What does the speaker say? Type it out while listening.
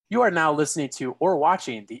You are now listening to or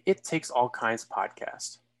watching the It Takes All Kinds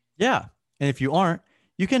podcast. Yeah. And if you aren't,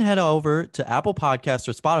 you can head over to Apple Podcasts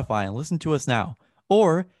or Spotify and listen to us now.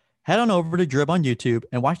 Or head on over to Drib on YouTube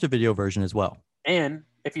and watch the video version as well. And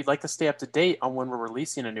if you'd like to stay up to date on when we're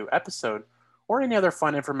releasing a new episode or any other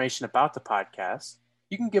fun information about the podcast,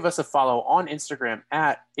 you can give us a follow on Instagram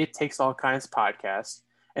at It Takes All Kinds Podcast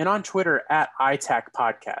and on Twitter at ITAK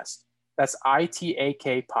Podcast. That's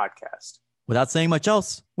ITAK Podcast. Without saying much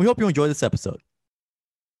else, we hope you enjoy this episode.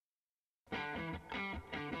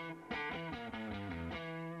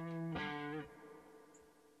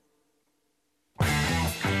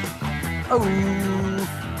 Oh,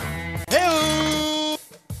 Hey!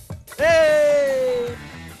 Hey!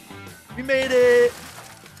 We made it!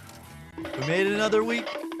 We made it another week.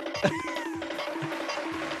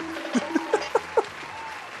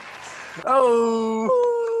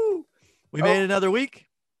 oh, Woo! We made it another week.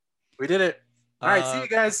 we did it. All right, see you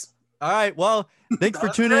guys. All right. Well, thanks for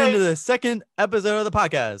That's tuning great. into the second episode of the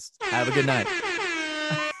podcast. Have a good night.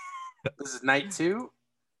 This is night 2.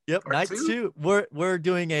 Yep, Part night two? 2. We're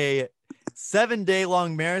doing a 7-day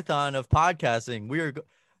long marathon of podcasting. We are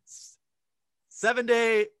 7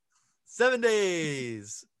 days,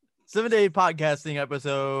 7-day podcasting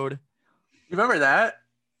episode. You remember that?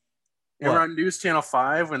 You What? remember on News Channel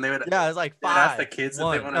 5 when they would Yeah, it was like they'd ask 5. the kids if they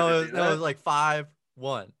 1. wanted No, to it was, do no, it that? was like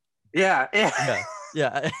 5-1. Yeah. Yeah,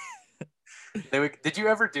 yeah. They would, did you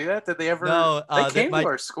ever do that? Did they ever? No, they came to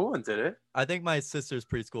our school and did it. I think my sister's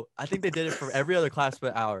preschool. I think they did it for every other class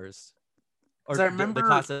but ours. Or 'Cause I the remember-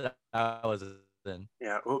 class that I was in.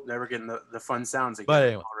 Yeah. Oh, they were getting the fun sounds again But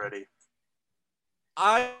anyway. already.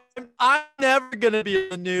 I'm never gonna be in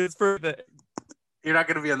the news for the. You're not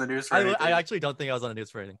going to be on the news for I anything. actually don't think I was on the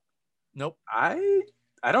news for anything. Nope. I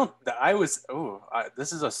don't. I was.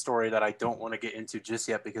 This is a story that I don't want to get into just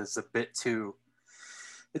yet because it's a bit too.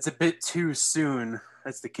 It's a bit too soon,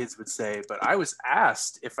 as the kids would say. But I was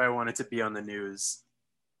asked if I wanted to be on the news.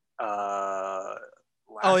 Last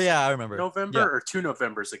Oh yeah, I remember. November or 2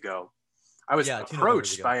 Novembers ago. I was Yeah, 2 Novembers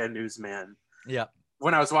approached ago. by a newsman Yeah.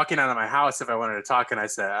 when I was walking out of my house if I wanted to talk, and I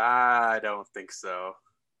said, I don't think so.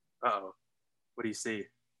 Uh-oh. What do you see? Is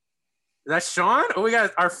that Sean? Oh, we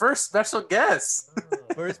got our first special guest.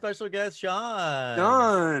 First special guest, Sean.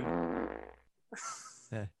 Sean.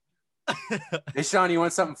 Yeah. Hey, Sean, you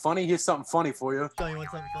want something funny? Here's something funny for you. Sean, you want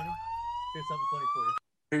something funny? Here's something funny for you.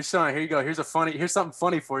 Here's Sean. Here you go. Here's something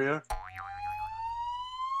funny for you.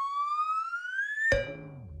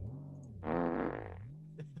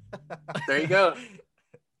 There you go.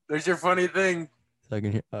 There's your funny thing. So I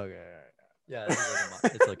can hear. Okay. All right. Yeah,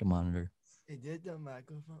 it's like a monitor. It did the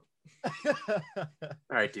microphone. All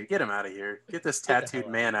right, dude, get him out of here. Get this Get the hell tattooed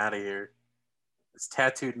out. man out of here. This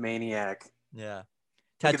tattooed maniac. Yeah. Look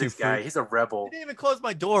at Tattoo this guy. freak. He's a rebel. He didn't even close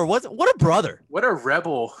my door. What a brother. What a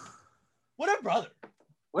rebel. What a brother.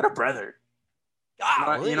 What a brother.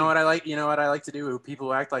 You know what I like? You know what I like to do with people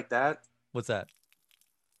who act like that? What's that?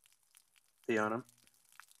 Pee on him.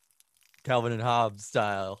 Calvin and Hobbes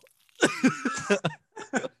style.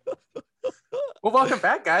 Well, welcome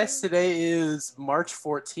back, guys. Today is March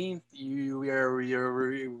 14th.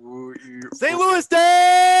 St. Louis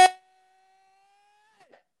Day.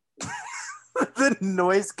 The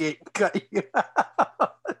noise gate cut you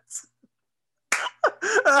out.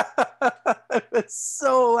 It's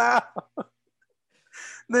so loud.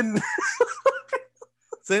 Then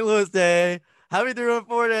St. Louis Day. Happy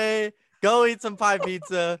 314 Day. Go eat some pie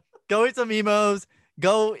pizza. Go eat some emos.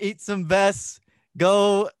 Go eat some vests.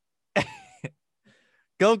 Go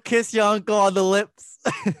go kiss your uncle on the lips.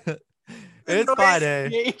 It's noise pie day.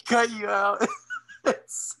 gate cut you out.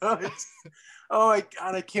 Oh my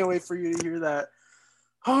god, I can't wait for you to hear that.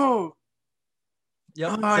 Oh,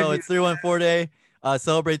 Yep. Oh, So dude. it's 314 Day.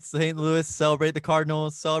 Celebrate St. Louis. Celebrate the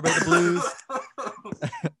Cardinals. Celebrate the Blues.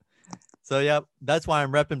 So yep, that's why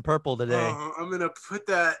I'm repping purple today. Oh, I'm gonna put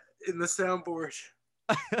that in the soundboard.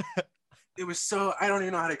 It was so, I don't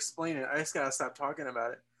even know how to explain it. I just gotta stop talking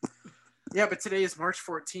about it. Yeah, but today is March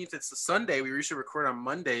 14th. It's a Sunday. We usually record on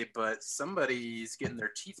Monday, but somebody's getting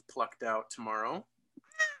their teeth plucked out tomorrow.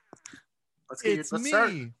 Let's It's let's me.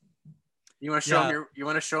 start. You want to show Yeah.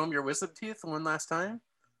 them your wisdom teeth one last time?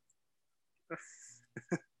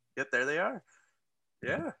 Yep, there they are.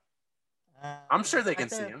 Yeah, I'm sure they can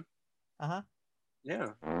see them. Uh-huh. Yeah,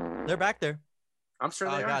 They're back there. I'm sure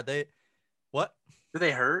Oh they are. god, what? Do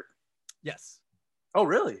they hurt? Yes. Oh,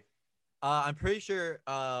 really? I'm pretty sure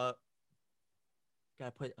gotta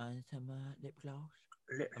put on some lip gloss.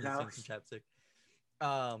 I'm just using some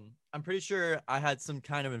chapstick. I'm pretty sure I had some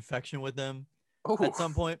kind of infection with them Oh, at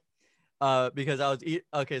some point. because I was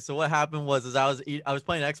okay, so what happened was I was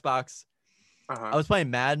playing Xbox. I Uh-huh. was playing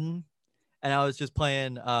Madden, and I was just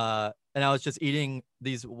playing and I was just eating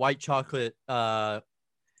these white chocolate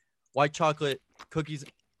cookies.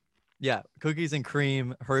 Yeah, cookies and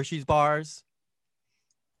cream Hershey's bars.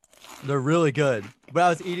 They're really good. But I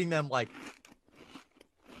was eating them like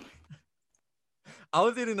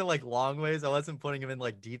long ways. I wasn't putting them in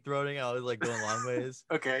like deep throating. I was like going long ways.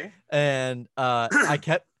 Okay. And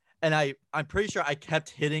I'm pretty sure I kept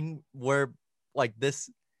hitting where like this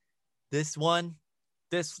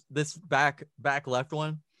back left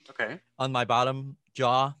one Okay. on my bottom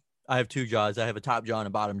jaw. I have two jaws. I have a top jaw and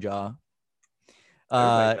a bottom jaw.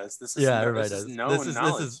 Everybody does. This is Everybody this does. is known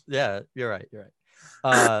knowledge. This is yeah, you're right.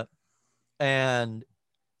 And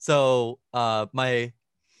so the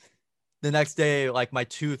next day, like my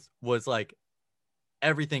tooth was like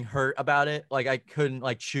everything hurt about it. Like I couldn't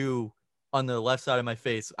like chew on the left side of my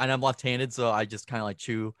face, and I'm left-handed, so I just kind of like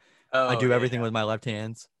chew. I do everything with my left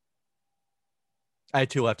hands. I had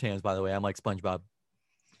two left hands, by the way. I'm like SpongeBob.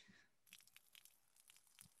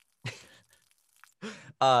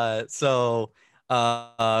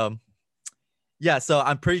 Yeah, so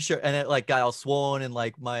I'm pretty sure, and it like got all swollen, and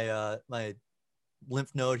like my my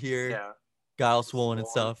lymph node here got all swollen and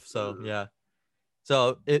stuff. So yeah,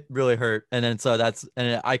 so it really hurt, and then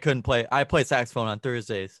I couldn't play. I play saxophone on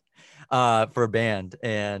Thursdays, for a band,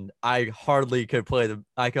 and I could hardly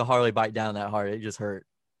bite down that hard. It just hurt.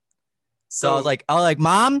 So I was like,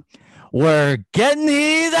 Mom, we're getting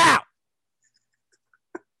these out.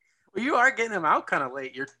 Well, you are getting them out kind of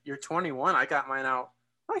late. You're 21. I got mine out.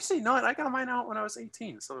 Actually, no, I got mine out when I was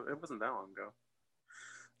 18, so it wasn't that long ago.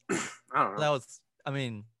 I don't know. That was, I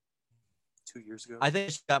mean, 2 years ago. I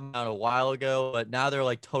think I got mine out a while ago, but now they're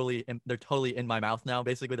like totally in my mouth now.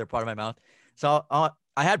 Basically, they're part of my mouth. So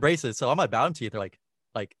I had braces, so all my bottom teeth are like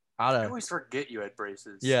out of. I always forget you had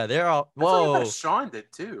braces. Yeah, they're all. Whoa. I thought Sean did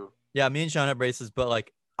too. Yeah, me and Sean had braces, but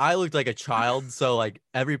like I looked like a child, so like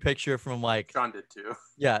every picture from like Sean did too.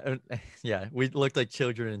 Yeah, yeah, we looked like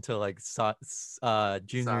children until like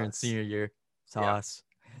junior and senior year. Sauce.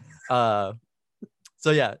 Yeah.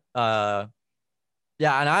 So yeah, yeah,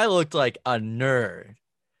 and I looked like a nerd.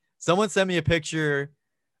 Someone sent me a picture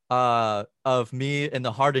of me in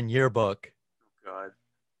the Hardin yearbook. Oh God.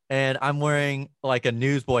 And I'm wearing like a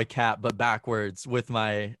newsboy cap, but backwards with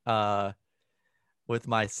my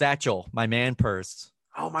satchel, my man purse.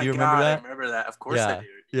 Oh my God, I remember that. Of course I do.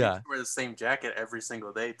 You yeah. wear the same jacket every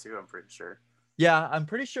single day too, I'm pretty sure. Yeah, I'm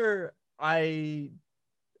pretty sure I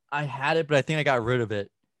had it, but I think I got rid of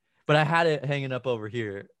it. But I had it hanging up over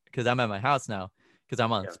here because I'm at my house now because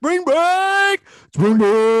I'm on spring break. Spring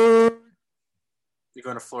break. You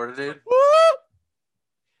going to Florida, dude? Woo!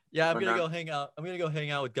 Yeah, I'm gonna go hang out. I'm gonna go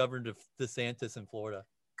hang out with Governor DeSantis in Florida.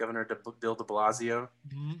 Governor Bill de Blasio.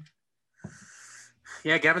 Mm-hmm.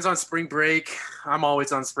 Yeah, Gavin's on spring break. I'm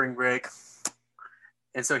always on spring break.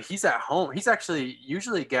 And so he's at home. He's actually,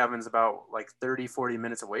 usually Gavin's about like 30, 40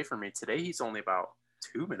 minutes away from me. Today, he's only about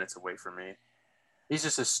 2 minutes away from me. He's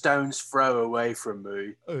just a stone's throw away from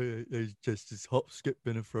me. He's just a hop, skip,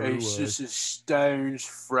 and a throw away. He's just a stone's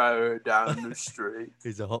throw down the street.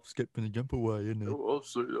 He's a hop, skip, and a jump away, isn't he? Oh, I'll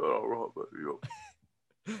see that. All right,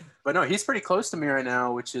 baby. But no, he's pretty close to me right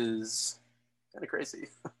now, which is kind of crazy.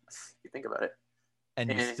 If you think about it. And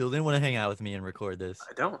you still didn't want to hang out with me and record this.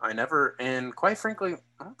 I don't. I never. And quite frankly,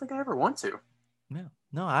 I don't think I ever want to.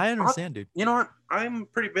 No, I understand, dude. You know what? I'm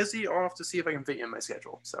pretty busy. I'll have to see if I can fit you in my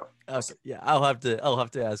schedule. So okay, yeah, I'll have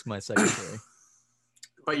to ask my secretary.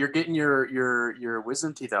 But you're getting your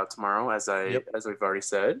wisdom teeth out tomorrow, as we've already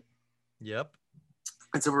said. Yep.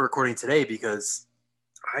 And so we're recording today because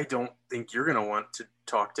I don't think you're gonna want to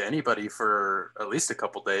talk to anybody for at least a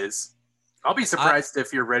couple days. I'll be surprised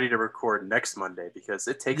if you're ready to record next Monday because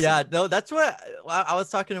it takes. Yeah, no, that's what I was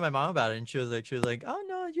talking to my mom about it, and she was like, "Oh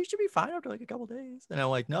no, you should be fine after like a couple days." And I'm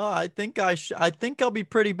like, "No, I think I'll be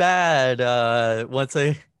pretty bad. Once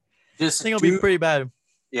I think I'll be pretty bad."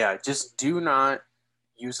 Yeah, just do not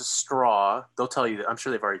use a straw. They'll tell you that. I'm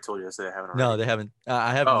sure they've already told you this. They haven't. Already. No, they haven't.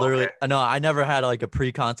 I have literally. Okay. No, I never had like a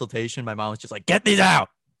pre-consultation. My mom was just like, "Get these out."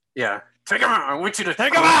 Yeah, take them out. I want you to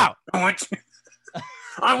take them out.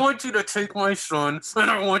 I want you to take my son,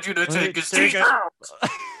 and I want you to take his teeth out.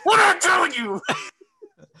 What am I telling you?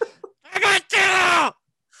 I got you out.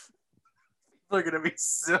 People are gonna be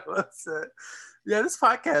so upset. Yeah, this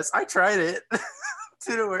podcast, I tried it.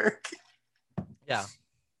 Didn't work. Yeah.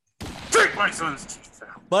 Take my son's teeth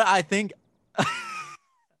out. But I think,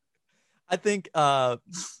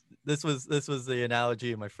 this was the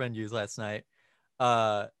analogy my friend used last night.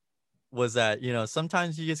 was that, you know,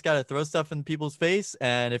 sometimes you just got to throw stuff in people's face,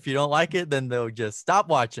 and if you don't like it, then they'll just stop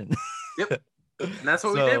watching. Yep. And that's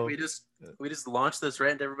what we did. We just launched this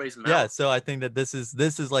right into everybody's mouth. Yeah, so I think that this is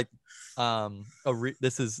like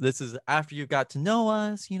this is after you got to know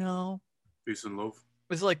us, you know. Peace and love.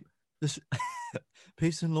 It's like this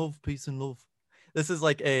peace and love. This is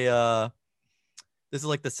like the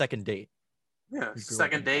second date. Yeah,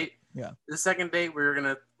 second date. Yeah. The second date, we're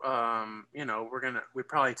gonna we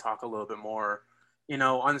probably talk a little bit more. You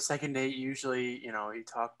know, on the second date, usually, you know, you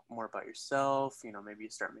talk more about yourself, you know, maybe you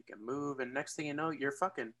start making a move, and next thing you know, you're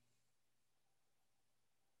fucking.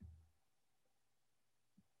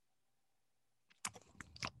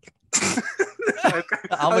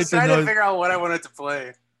 I was trying to figure out what I wanted to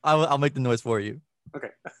play. I'll make the noise for you.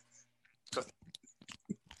 Okay.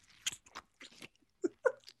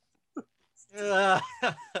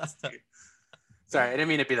 Sorry, I didn't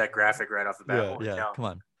mean to be that graphic right off the bat. Yeah, come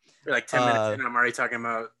on. We're like 10 minutes in and I'm already talking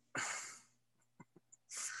about,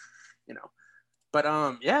 you know. But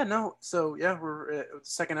yeah, no. So yeah, we're at the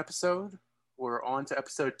second episode. We're on to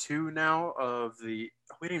episode 2 now of the.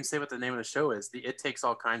 We didn't even say what the name of the show is. The It Takes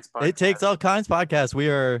All Kinds podcast. It Takes All Kinds podcast. We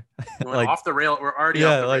are like off the rail. We're already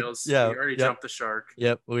off the rails. Yeah, we already jumped the shark.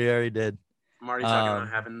 Yep, we already did. I'm already talking about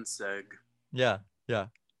having seg. Yeah.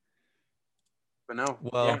 But no,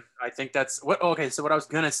 well, yeah, I think that's what. Okay, so what I was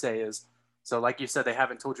gonna say is, so like you said, they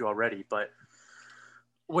haven't told you already, but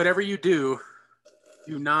whatever you do,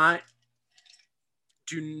 do not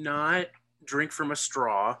drink from a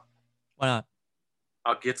straw. Why not?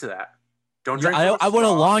 I'll get to that. Don't drink. I want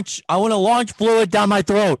to launch fluid down my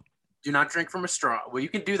throat. Do not drink from a straw. Well, you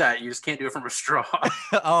can do that. You just can't do it from a straw.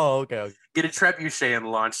 Oh, okay. Get a trebuchet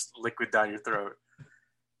and launch liquid down your throat.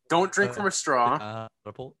 Don't drink from a straw.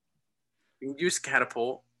 Catapult. You can use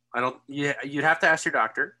catapult. Yeah, you'd have to ask your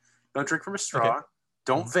doctor. Don't drink from a straw. Okay.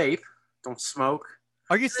 Don't vape. Don't smoke.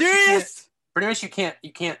 Are you serious? Pretty much, you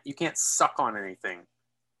can't suck on anything.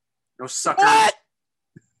 No sucker. What?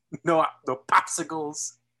 No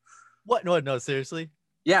popsicles. What? No, seriously?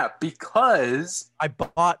 Yeah, because I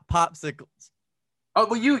bought popsicles. Oh,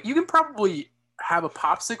 well, you can probably have a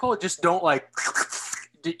popsicle. Just don't like.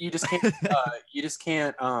 You just can't. You just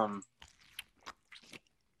can't.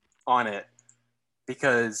 On it,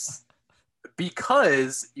 because you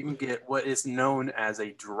can get what is known as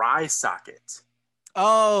a dry socket.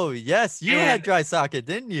 Oh yes, you had dry socket,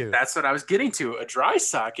 didn't you? That's what I was getting to. A dry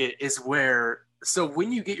socket is where. So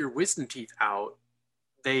when you get your wisdom teeth out,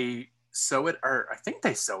 they sew it, or I think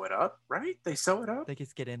they sew it up, right? They sew it up. They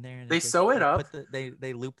just get in there and they sew it up.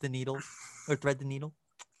 They loop the needle or thread the needle.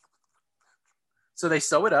 So they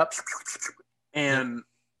sew it up, and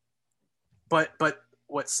but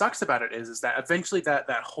what sucks about it is that eventually that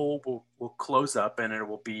hole will close up and it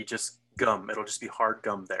will be just gum. It'll just be hard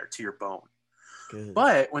gum there to your bone. Good.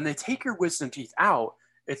 But when they take your wisdom teeth out,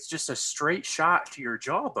 it's just a straight shot to your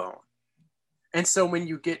jawbone. And so when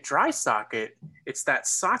you get dry socket, it's that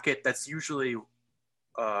socket that's usually,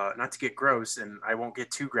 not to get gross, and I won't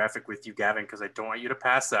get too graphic with you, Gavin, because I don't want you to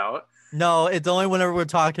pass out. No, it's only whenever we're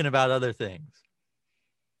talking about other things.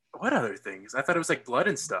 What other things? I thought it was like blood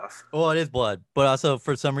and stuff. Well, it is blood, but also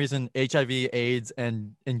for some reason, HIV, AIDS,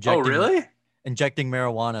 and injecting. Oh, really? Injecting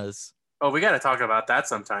marijuanas. Oh, we got to talk about that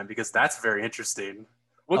sometime because that's very interesting.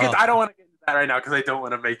 I don't want to get into that right now because I don't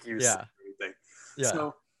want to make you say anything. Yeah.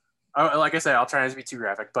 So, like I said, I'll try not to be too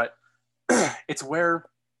graphic, but it's where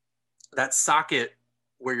that socket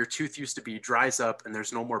where your tooth used to be dries up and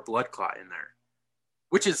there's no more blood clot in there,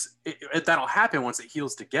 which is that'll happen once it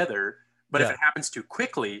heals together. But if it happens too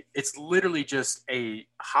quickly, it's literally just a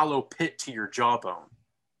hollow pit to your jawbone.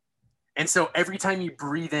 And so every time you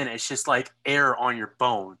breathe in, it's just like air on your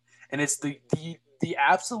bone. And it's the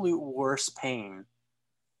absolute worst pain.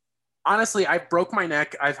 Honestly, I broke my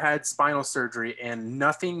neck. I've had spinal surgery, and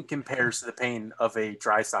nothing compares to the pain of a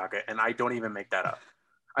dry socket. And I don't even make that up.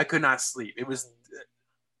 I could not sleep. It was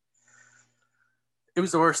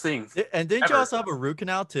the worst thing. And didn't you also have a root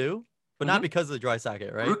canal too? But not because of the dry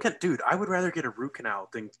socket, right? Dude, I would rather get a root canal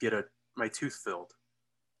than get my tooth filled.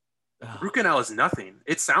 Root canal is nothing.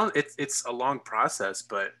 It's a long process,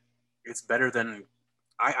 but it's better than.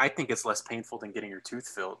 I think it's less painful than getting your tooth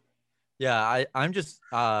filled. Yeah, I'm just.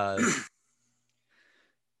 No,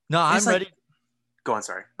 I'm ready. Go on,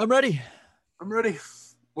 sorry. I'm ready.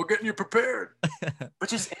 We're getting you prepared. But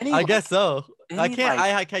just any. I guess so. I can't.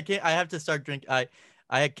 I can't. I have to start drink.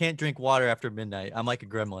 I can't drink water after midnight. I'm like a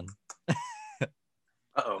gremlin.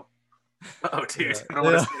 Uh-oh, dude. I don't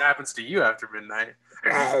want to see what happens to you after midnight.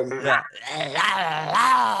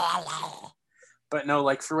 But no,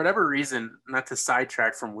 like for whatever reason, not to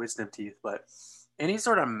sidetrack from wisdom teeth, but any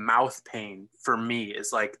sort of mouth pain for me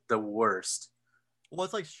is like the worst. Well,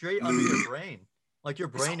 it's like straight under your brain. Like your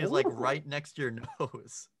brain is like right next to your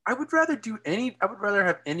nose. I would rather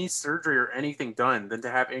have any surgery or anything done than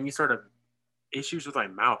to have any sort of issues with my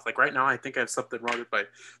mouth. Like right now, I think I have something wrong with my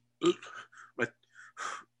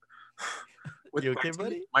you okay,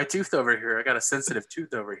 buddy? My tooth over here. I got a sensitive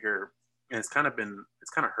tooth over here, and it's kind of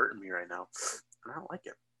hurting me right now, and I don't like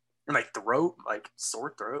it. And my throat, like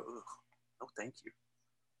sore throat. Ugh. No, thank you.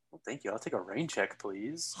 No, thank you. I'll take a rain check,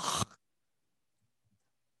 please.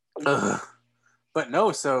 Ugh. But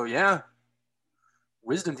no, so yeah.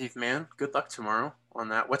 Wisdom teeth, man. Good luck tomorrow on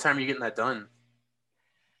that. What time are you getting that done?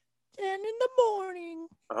 10 in the morning.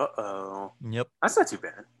 Uh-oh. Yep. That's not too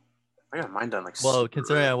bad. I got mine done like well,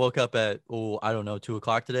 considering I woke up at, I don't know, 2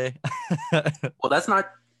 o'clock today. Well, that's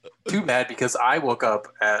not too bad because I woke up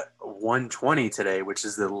at 1:20 today, which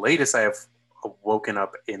is the latest I have woken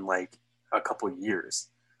up in like a couple years.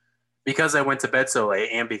 Because I went to bed so late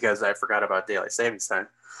and because I forgot about daylight savings time.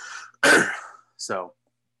 So,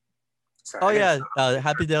 sorry.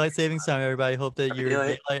 Happy daylight savings time, everybody. Hope that your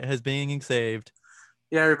daylight has been saved.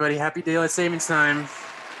 Yeah, everybody, happy daylight savings time.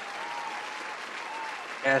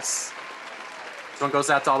 Yes. This one goes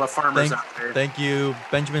out to all the farmers out there. Thank you,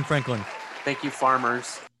 Benjamin Franklin. Thank you,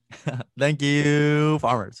 farmers. Thank you,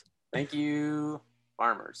 farmers. Thank you,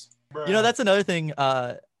 farmers. You know, that's another thing.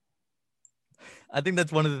 I think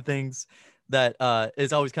that's one of the things that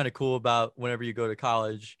is always kind of cool about whenever you go to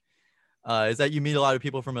college, is that you meet a lot of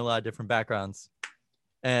people from a lot of different backgrounds.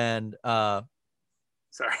 And sorry,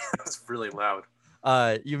 that was really loud.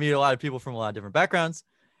 You meet a lot of people from a lot of different backgrounds.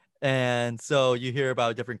 And so you hear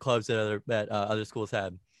about different clubs that other schools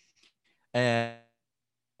had. And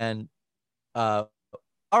our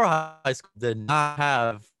high school did not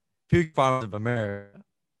have Future Farmers of America.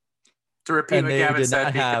 To repeat what Gavin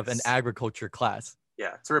said, did not have an agriculture class.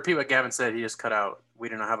 Yeah, to repeat what Gavin said, he just cut out. We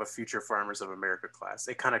did not have a Future Farmers of America class.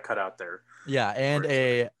 They kind of cut out there. Yeah, and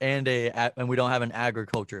we don't have an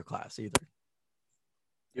agriculture class either.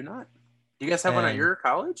 You're not. Do you guys have one at your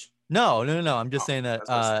college? No. I'm just saying that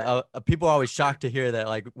people are always shocked to hear that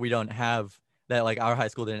like we don't have that, like our high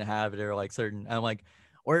school didn't have it, or like certain. I'm like,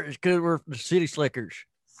 it's because we're the city slickers.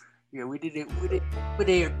 Yeah, we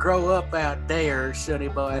didn't grow up out there, sonny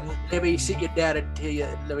boy. Let me sit you down and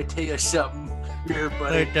let me tell you something here,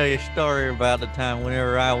 buddy. Let me tell you a story about the time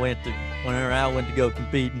whenever I went to go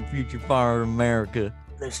compete in Future Farmers of America.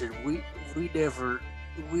 Listen, we never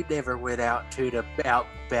went out to the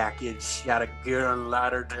outback and shot a gun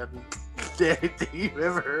louder than you've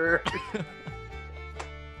ever heard.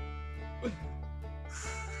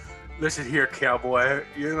 Listen here, cowboy.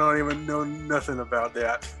 You don't even know nothing about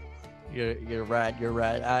that. You're right.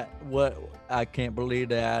 I can't believe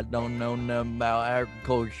that I don't know nothing about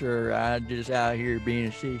agriculture. I'm just out here being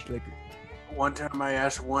a city slicker. One time I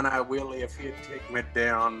asked One-Eye Willie if he'd take me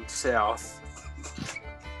down south.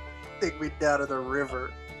 Take me down to the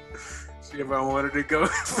river. See if I wanted to go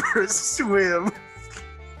for a swim.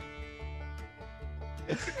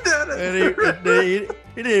 He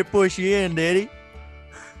didn't push you in, did he?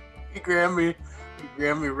 He grabbed me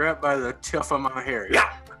right by the tuft of my hair.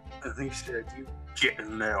 Yeah. And he said, "You get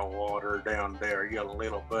in that water down there, you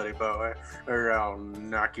little buddy boy, or I'll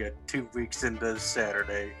knock you 2 weeks into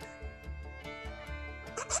Saturday."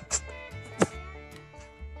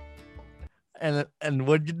 And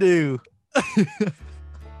what'd you do?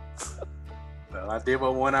 Well, I did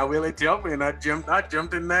what One-Eye Willie told me, and I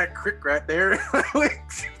jumped in that creek right there.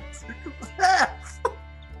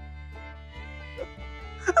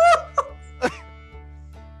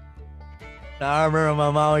 I remember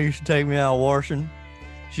my mom used to take me out washing.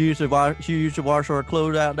 She used to wash her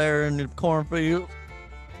clothes out there in the cornfields.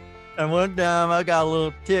 And one time I got a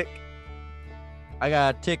little tick. I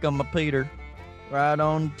got a tick on my Peter, right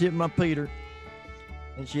on the tip of my Peter,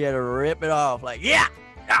 and she had to rip it off like, yeah.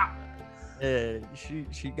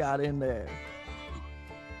 She got in there.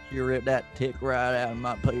 She ripped that tick right out of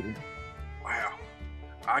my Peter. Wow,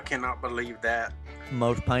 I cannot believe that.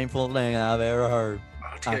 Most painful thing I've ever heard.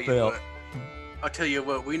 I'll tell you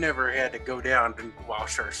what, we never had to go down and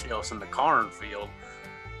wash ourselves in the cornfield,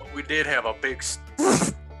 but we did have a big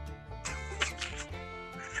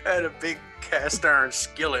had a big cast iron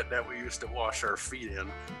skillet that we used to wash our feet in.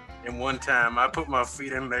 And one time I put my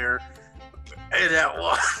feet in there, and that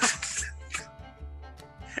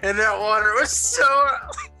water was so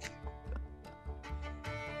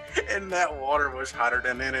and that water was hotter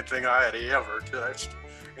than anything I had ever touched,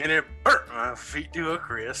 and it burnt my feet to a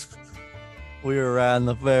crisp. We were riding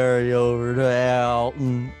the ferry over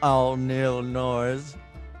to Alton, Illinois.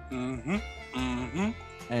 And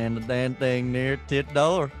the stand thing near the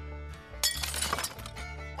door.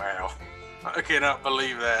 Wow. I cannot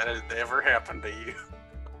believe that has ever happened to you.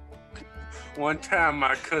 One time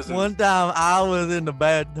my cousin... One time I was in the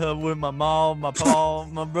bathtub with my mom, my pa,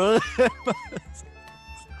 my brother.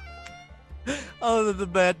 I was in the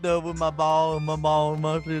bathtub with my mom,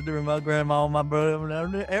 my sister, and my grandma, my brother,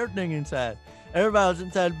 and everything inside. Everybody was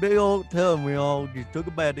inside a big old tub, and we all just took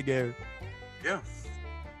a bath together. Yeah.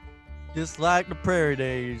 Just like the prairie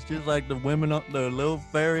days, just like the women on the little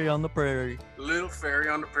fairy on the prairie. Little fairy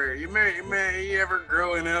on the prairie. You ever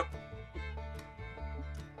growing up?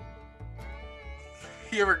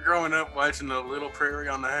 You ever growing up watching the Little Prairie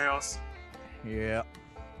on the House? Yeah.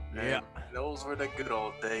 Man, yeah. Those were the good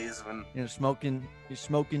old days when you're smoking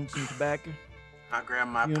some tobacco. I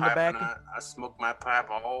grabbed my pipe and I smoked my pipe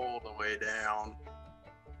all the way down.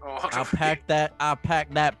 I packed that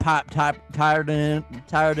pipe tired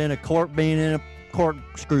in a cork bean in a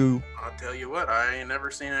corkscrew. I'll tell you what, I ain't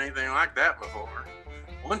never seen anything like that before.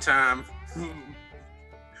 One time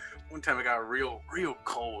it got real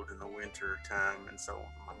cold in the winter time, and so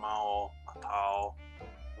my mom, my pa,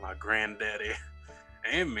 my granddaddy,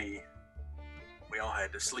 and me, we all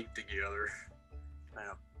had to sleep together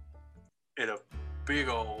in a big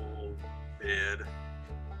old bed.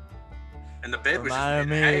 And the bed was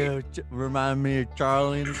remind me of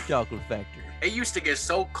Charlie and the Chocolate Factory. It used to get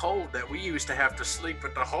so cold that we used to have to sleep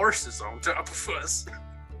with the horses on top of us.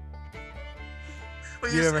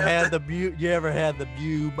 You ever had the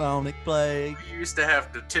bubonic plague? We used to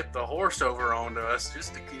have to tip the horse over onto us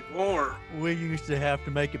just to keep warm. We used to have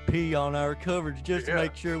to make it pee on our covers just to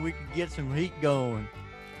make sure we could get some heat going.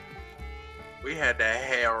 We had to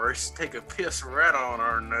have take a piss right on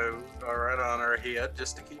our nose or right on our head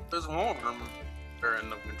just to keep us warm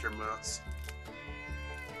during the winter months.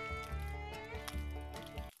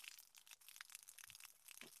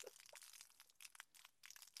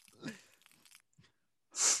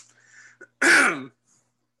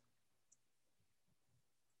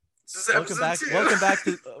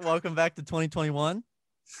 Welcome back to 2021.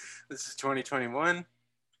 This is 2021.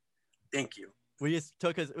 Thank you. We just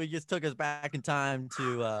took us back in time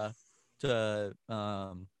to the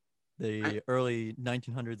early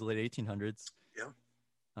 1900s, late 1800s.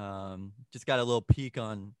 Yeah. Just got a little peek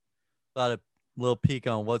on what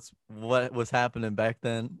was happening back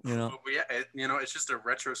then. It's just a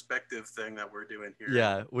retrospective thing that we're doing here.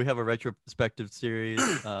 Yeah, we have a retrospective series.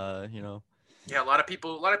 Yeah, a lot of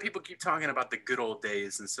people keep talking about the good old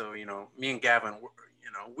days, and so me and Gavin,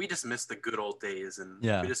 we just miss the good old days, and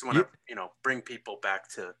we just want to bring people back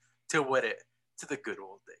to the good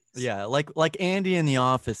old days. Yeah, like Andy in The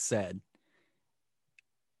Office said,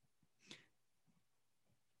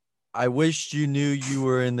 I wished you knew you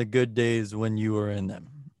were in the good days when you were in them.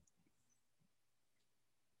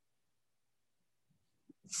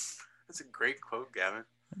 That's a great quote, Gavin.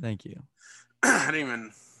 Thank you. I didn't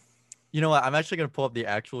even. You know what? I'm actually gonna pull up the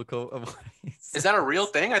actual quote of what he said. Is that a real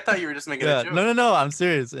thing? I thought you were just making a joke. No. I'm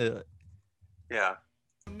serious. Yeah.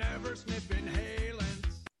 Never sniffing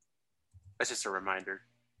That's just a reminder.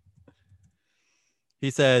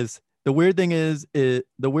 He says, the weird thing is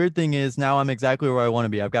now I'm exactly where I want to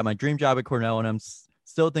be. I've got my dream job at Cornell, and I'm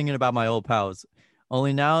still thinking about my old pals.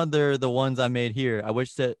 Only now they're the ones I made here. I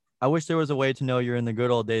wish there was a way to know you're in the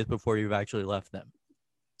good old days before you've actually left them.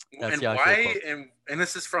 That's and why? And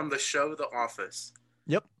this is from the show The Office.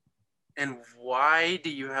 Yep. And why do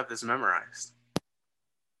you have this memorized?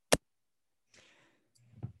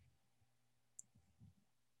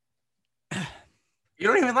 You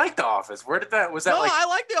don't even like The Office. Where did that? Was that? No, I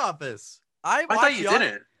like The Office. I thought you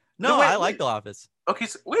didn't. No, I like The Office. Okay,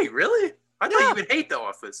 so wait, really? I thought you would hate The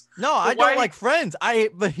Office. No, I don't like Friends. I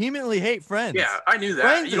vehemently hate Friends. Yeah, I knew that.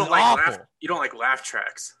 Friends you don't is like awful. You don't like laugh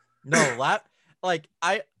tracks. No,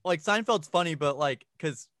 I like Seinfeld's funny, but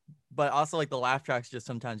also like the laugh tracks just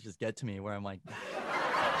sometimes just get to me where I'm like,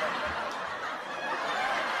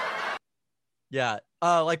 yeah.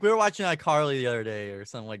 Like we were watching iCarly the other day or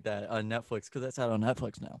something like that on Netflix because that's out on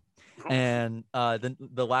Netflix now, and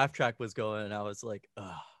the laugh track was going, and I was like,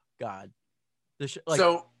 oh God.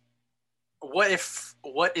 So, what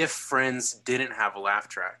if Friends didn't have a laugh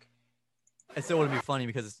track? It still wouldn't be funny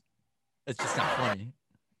because it's just not funny.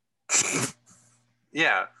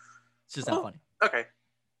 Yeah, it's just not funny. Okay,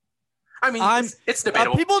 I mean, it's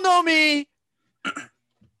debatable. People know me.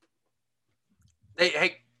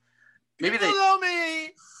 Maybe people know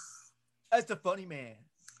me as the funny man.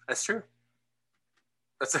 That's true.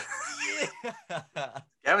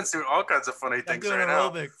 Gavin's doing all kinds of funny things right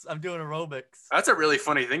now. I'm doing aerobics. That's a really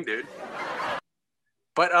funny thing, dude.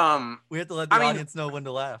 But we have to let the audience know when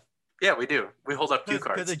to laugh. Yeah, we do. We hold up cue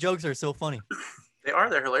Because cards. the jokes are so funny.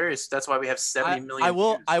 They're hilarious. That's why we have 70 million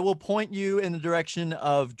views. I will point you in the direction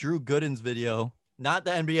of Drew Gooden's video, not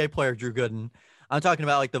the NBA player Drew Gooden. I'm talking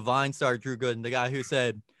about like the Vine star Drew Gooden, the guy who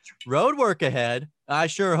said, "Road work ahead. I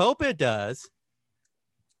sure hope it does."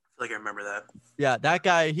 I feel like I remember that. Yeah, that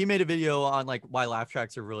guy, he made a video on like why laugh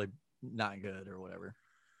tracks are really not good or whatever.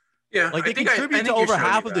 Yeah, like they contribute to over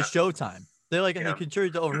half of the showtime. They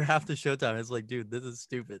contribute to over half the showtime. It's like, dude, this is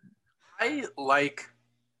stupid. I like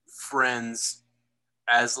Friends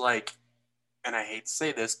as like, and I hate to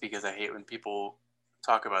say this because I hate when people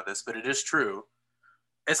talk about this, but it is true.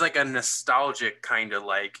 It's like a nostalgic kind of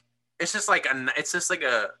like, it's kind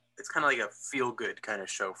of like a feel good kind of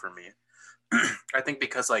show for me. I think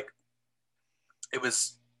because like it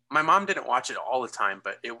was, my mom didn't watch it all the time,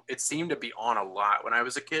 but it seemed to be on a lot when I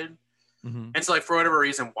was a kid. Mm-hmm. And so like for whatever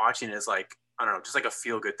reason, watching it is like, I don't know, just like a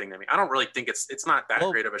feel good thing to me. I don't really think it's not that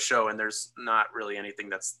great of a show, and there's not really anything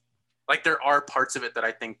that's like, there are parts of it that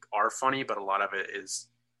I think are funny, but a lot of it is,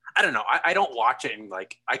 I don't know. I don't watch it and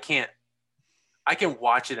like I can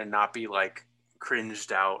watch it and not be like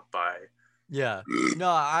cringed out by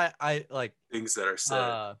I like things that are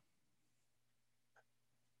said.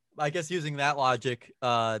 I guess using that logic,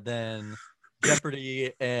 then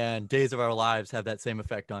Jeopardy and Days of Our Lives have that same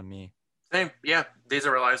effect on me. Same, yeah. Days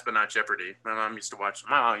of Our Lives, but not Jeopardy. My mom used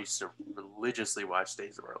to religiously watch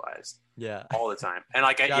Days of Our Lives. Yeah, all the time. And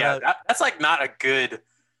like, that's like not a good.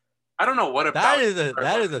 I don't know what about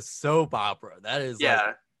that is a soap opera. That is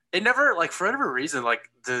it never like for whatever reason like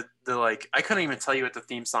the like I couldn't even tell you what the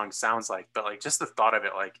theme song sounds like, but like just the thought of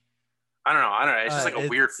it like I don't know. It's just like a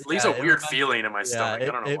weird, leaves a weird feeling in my stomach.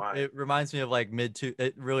 I don't know why. It reminds me of like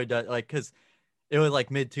it really does, like, because it was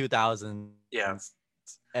like mid 2000s. Yeah.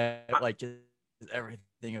 And like just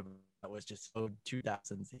everything about it was just so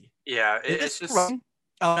 2000s. Yeah. It's just. Wrong?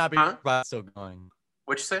 I would not be surprised still going.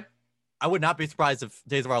 What'd you say? I would not be surprised if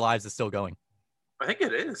Days of Our Lives is still going. I think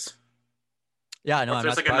it is. Yeah, no, I'm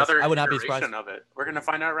there's not like another I would not be surprised of it. We're gonna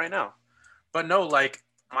find out right now. But no, like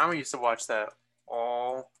Mama used to watch that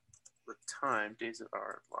all the time, Days of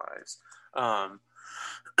Our Lives.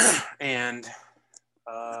 And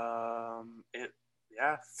oh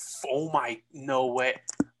my, no way.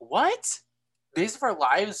 What? Days of Our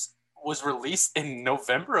Lives was released in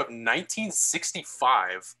November of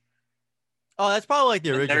 1965. Oh, that's probably like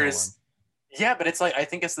the original one. Yeah, but it's like, I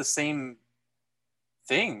think it's the same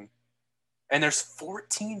thing. And there's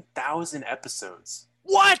 14,000 episodes.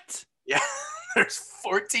 What? Yeah, there's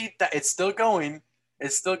 14,000. It's still going.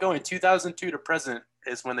 2002 to present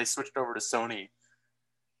is when they switched over to Sony.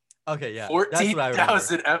 Okay, yeah.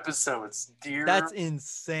 14,000 episodes, dear. That's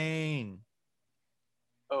insane.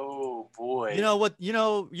 Oh boy. You know what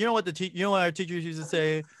our teachers used to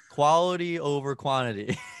say? Quality over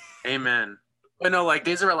quantity. Amen. But no, like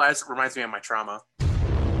Days of Our Lives reminds me of my trauma.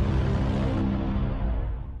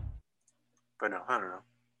 But no, I don't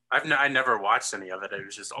know. I never watched any of it. It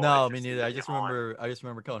was just me neither. I just remember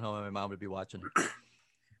coming home and my mom would be watching it.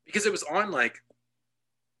 Because it was on like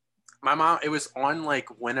my mom. It was on like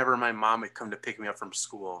whenever my mom would come to pick me up from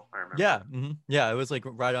school. I remember. Yeah, yeah. It was like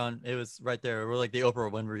right on. It was right there. We're like the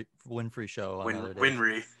Oprah Winfrey show.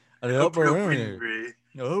 Winfrey. Oprah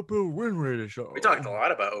Winfrey show. We talked a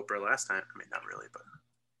lot about Oprah last time. I mean, not really, but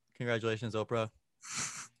congratulations, Oprah.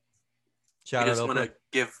 Shout out, Oprah. I just want to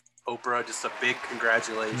give Oprah just a big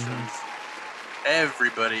congratulations.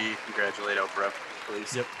 Everybody congratulate Oprah,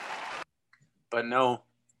 please. Yep. But no.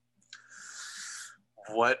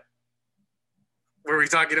 What were we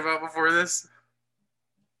talking about before this?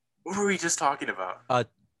 What were we just talking about?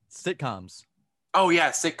 Sitcoms. Oh yeah,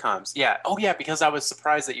 sitcoms. Yeah. Oh yeah, because I was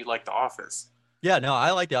surprised that you liked The Office. Yeah, no,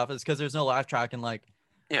 I like The Office because there's no laugh track and like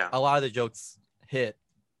a lot of the jokes hit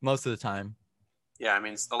most of the time. Yeah, I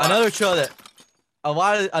mean another show that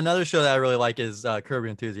I really like is Curb Your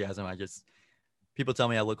Enthusiasm. People tell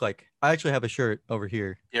me I look like, I actually have a shirt over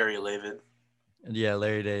here. Larry David. Yeah,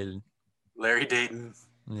 Larry Dayton. Larry Dayton.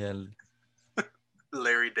 Yeah.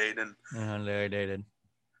 Larry Dayton. Larry Dayton.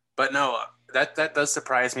 But no, that does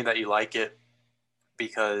surprise me that you like it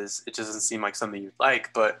because it doesn't seem like something you'd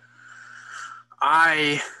like. But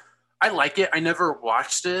I like it. I never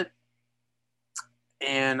watched it,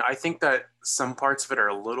 and I think that some parts of it are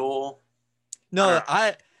a little. No,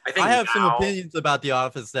 I have some opinions about The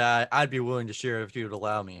Office that I'd be willing to share if you would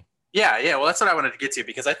allow me. Yeah. Well, that's what I wanted to get to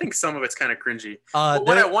because I think some of it's kind of cringy. But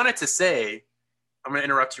what I wanted to say, I'm going to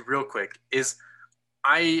interrupt you real quick, is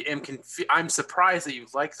I'm surprised that you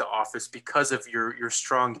like The Office because of your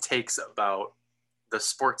strong takes about the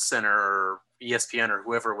Sports Center or ESPN or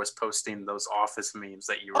whoever was posting those Office memes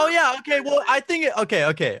that you were. Oh yeah, okay. Well, I think okay.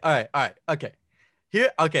 All right, okay.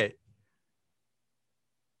 Here, okay.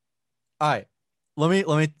 All right. Let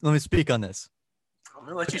me speak on this. I'm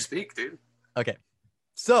gonna let you speak, dude. Okay.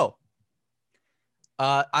 So,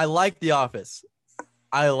 I liked The Office.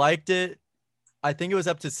 I liked it. I think it was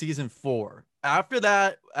up to season 4. After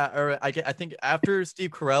that, I think after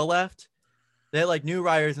Steve Carell left, they had like new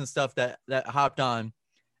writers and stuff that hopped on,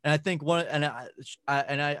 and I think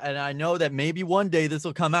I know that maybe one day this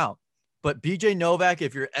will come out. But BJ Novak,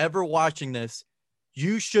 if you're ever watching this,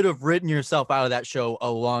 you should have written yourself out of that show a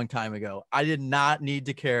long time ago. I did not need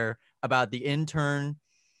to care about the intern.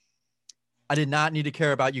 I did not need to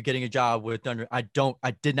care about you getting a job with Thunder. I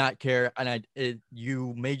did not care. And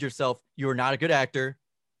you made yourself, you were not a good actor.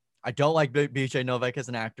 I don't like BJ Novak as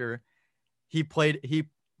an actor. I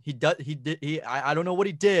don't know what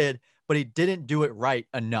he did, but he didn't do it right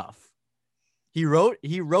enough. He wrote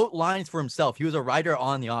lines for himself. He was a writer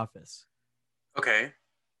on The Office. Okay.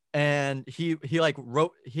 And he like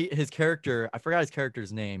wrote his character. I forgot his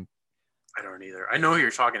character's name. I don't either. I know who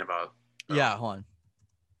you're talking about. Yeah, hold on.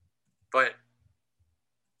 But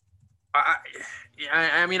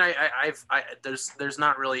there's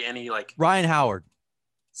not really any like Ryan Howard.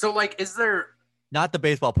 So like, is there not the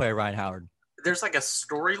baseball player Ryan Howard? There's like a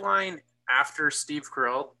storyline after Steve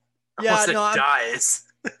Carell. Yeah, dies.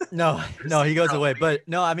 No, he goes away. But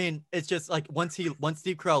no, I mean, it's just like once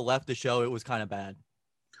Steve Carell left the show, it was kind of bad.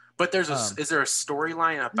 But is there a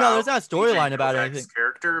storyline about? No, there's not a storyline about it.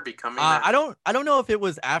 Character becoming. I don't know if it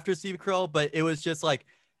was after Steve Carell, but it was just like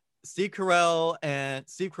Steve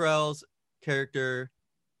Carell's character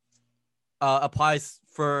applies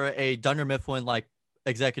for a Dunder Mifflin like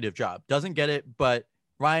executive job. Doesn't get it, but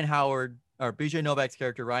Ryan Howard or BJ Novak's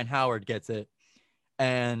character Ryan Howard gets it,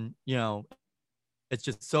 and it's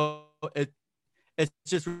just so it's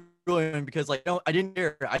just really because like I didn't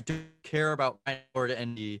care. I didn't care about Ryan Howard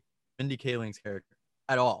and Mindy Kaling's character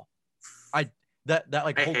at all. That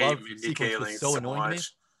like whole love sequence was so annoying to me.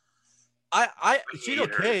 She's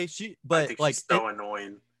okay. I think she's so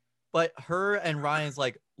annoying. But her and Ryan's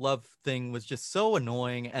like love thing was just so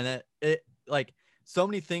annoying, and it like so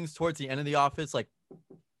many things towards the end of The Office like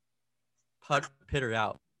petered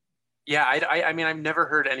out. Yeah, I mean I've never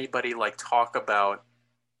heard anybody like talk about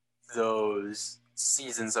those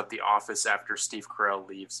seasons of The Office after Steve Carell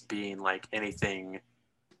leaves being like anything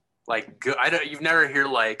like good. You've never hear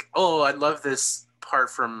like, oh, I love this part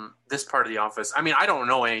from this part of The Office. I mean, I don't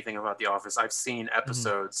know anything about The Office. I've seen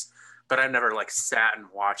episodes, but I've never like sat and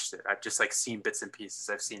watched it. I've just like seen bits and pieces.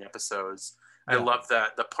 I've seen episodes. Yeah. I love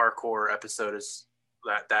that the parkour episode is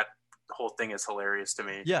that whole thing is hilarious to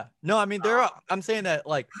me. Yeah. No, I mean I'm saying that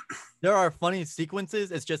like there are funny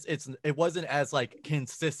sequences. It's just it wasn't as like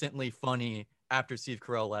consistently funny after Steve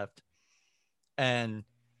Carell left. And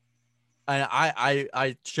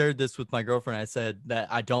I shared this with my girlfriend. I said that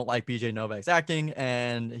I don't like BJ Novak's acting,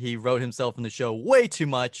 and he wrote himself in the show way too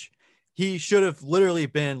much. He should have literally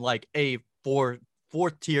been like a fourth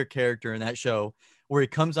tier character in that show, where he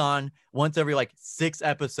comes on once every like 6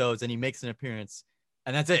 episodes and he makes an appearance,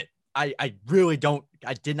 and that's it. I really don't.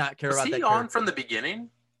 I did not care about that. Was he on from the beginning?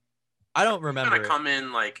 I don't remember. He come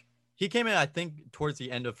in like he came in. I think towards the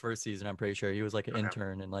end of first season. I'm pretty sure he was like an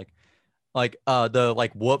intern and like the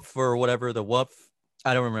like whoop or whatever the whoop.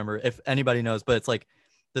 I don't remember if anybody knows, but it's like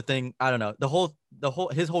the thing. I don't know.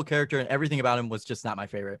 His whole character and everything about him was just not my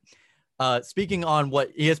favorite. Speaking on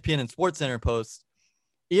what ESPN and SportsCenter post,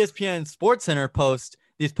 ESPN and SportsCenter post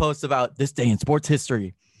these posts about this day in sports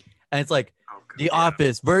history, and it's like The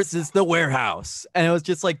Office versus The Warehouse, and it was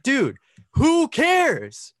just like, dude, who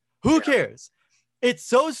cares? Who cares? It's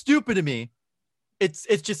so stupid to me. It's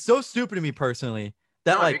just so stupid to me personally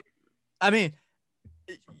that I mean,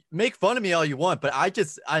 make fun of me all you want, but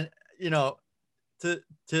it's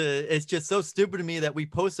just so stupid to me that we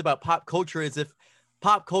post about pop culture as if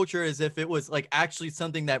it was like actually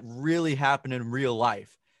something that really happened in real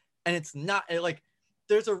life. And it's not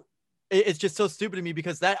it's just so stupid to me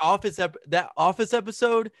because that office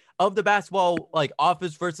episode of the basketball, like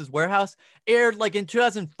Office versus Warehouse, aired like in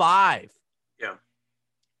 2005. Yeah.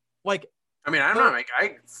 Like, I mean, I don't know. Like,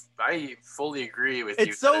 I fully agree with you.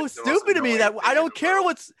 It's so stupid to me that I don't care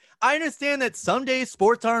I understand that some days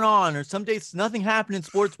sports aren't on, or some days nothing happened in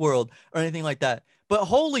sports world or anything like that. But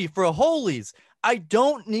holies, I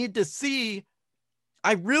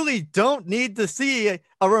really don't need to see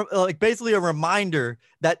basically a reminder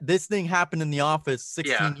that this thing happened in The Office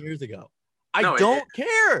 16 years ago. I don't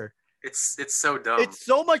care. It's so dumb. It's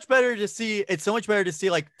so much better to see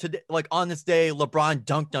like today, like on this day, LeBron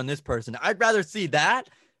dunked on this person. I'd rather see that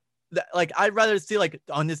like I'd rather see like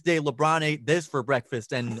on this day LeBron ate this for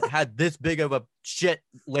breakfast and had this big of a shit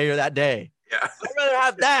later that day. Yeah. I'd rather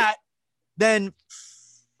have that than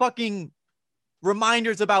fucking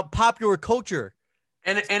reminders about popular culture.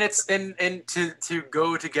 And it's to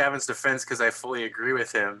go to Gavin's defense, because I fully agree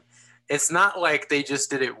with him, it's not like they just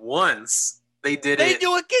did it once. They do it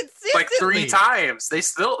consistently, like 3 times.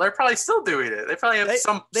 They're probably still doing it. They probably have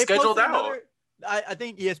some scheduled out. I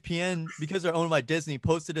think ESPN, because they're owned by Disney,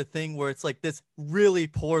 posted a thing where it's like this really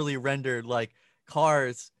poorly rendered like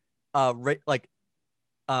cars, like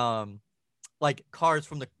cars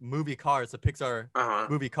from the movie Cars, the Pixar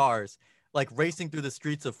movie Cars, like racing through the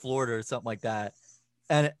streets of Florida or something like that.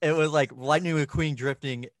 And it was like Lightning McQueen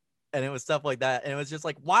drifting, and it was stuff like that. And it was just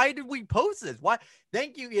like, why did we post this? Why?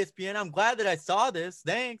 Thank you, ESPN. I'm glad that I saw this.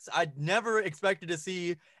 Thanks. I never expected to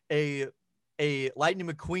see a Lightning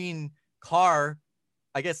McQueen car,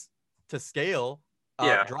 I guess, to scale,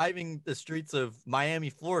 driving the streets of Miami,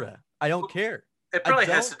 Florida. I don't care. It probably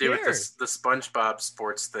has to do with the SpongeBob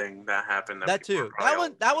sports thing that happened. That too.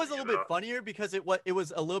 That was a little bit funnier because it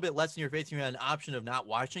was a little bit less in your face. You had an option of not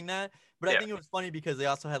watching that. But I think it was funny because they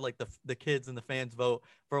also had like the kids and the fans vote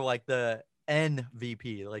for like the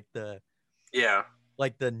MVP, like the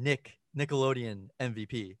Nickelodeon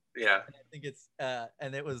MVP. Yeah. And I think it's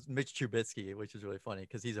and it was Mitch Trubisky, which is really funny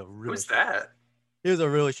because he's a really Who's that? He was a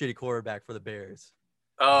really shitty quarterback for the Bears.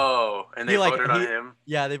 Oh, and they voted on him.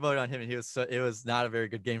 Yeah, they voted on him, and it was not a very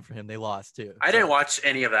good game for him. They lost too. I didn't watch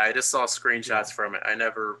any of that. I just saw screenshots from it. I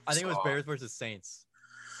think it was Bears versus Saints.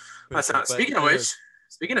 Speaking of which,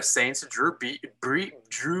 speaking of Saints, Drew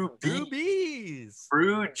Brees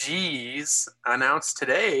announced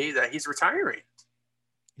today that he's retiring.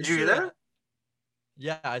 Did you hear that?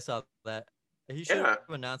 Yeah, I saw that. He should have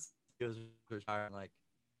announced he was retiring like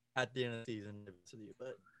at the end of the season,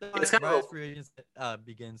 but it's kind of free agency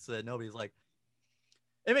begins so that nobody's like.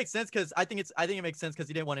 It makes sense because I think it makes sense because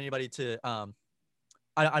he didn't want anybody to. I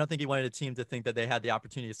don't think he wanted a team to think that they had the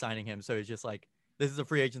opportunity of signing him. So he's just like, this is a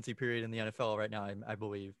free agency period in the NFL right now, I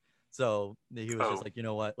believe. So he was just like, you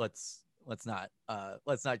know what, let's not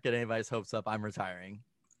get anybody's hopes up. I'm retiring.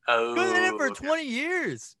 Oh, good at it for 20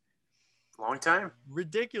 years. Long time.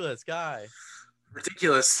 Ridiculous guy.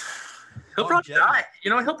 Ridiculous. He'll probably die.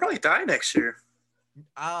 He'll probably die next year.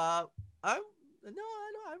 I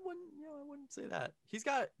wouldn't say that.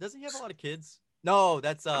 Doesn't he have a lot of kids? No,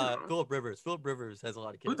 that's Phillip Rivers. Phillip Rivers has a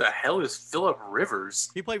lot of kids. Who the hell is Phillip Rivers?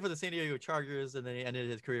 He played for the San Diego Chargers and then he ended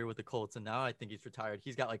his career with the Colts, and now I think he's retired.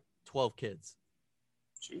 He's got like 12 kids.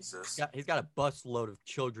 Jesus. He's got a bus load of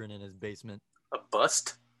children in his basement. A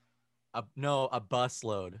bust? A bus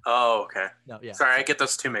load. Oh, okay. No, yeah. Sorry, I get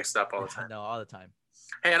those two mixed up all the time. No, all the time.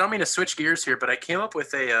 Hey, I don't mean to switch gears here, but I came up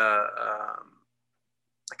with a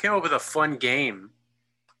fun game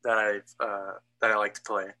that I like to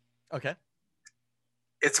play. Okay.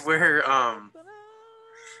 It's where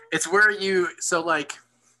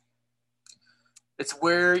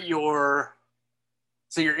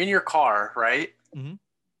you're in your car, right? Mm-hmm.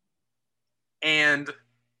 And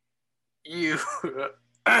you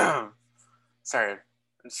sorry, I'm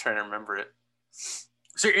just trying to remember it.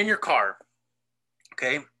 So you're in your car,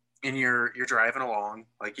 okay, and you're driving along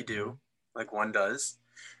like you do, like one does,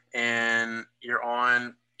 and you're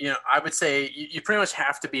on, I would say you pretty much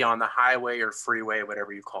have to be on the highway or freeway,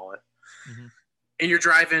 whatever you call it. Mm-hmm. And you're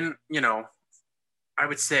driving, I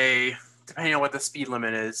would say, depending on what the speed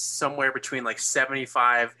limit is, somewhere between like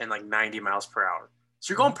 75 and like 90 miles per hour.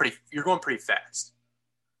 So you're going pretty fast,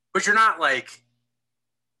 but you're not going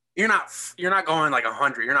like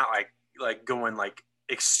 100. You're not like going like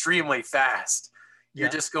extremely fast. You're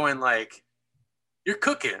just going like, you're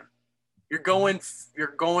cooking. You're going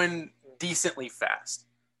decently fast.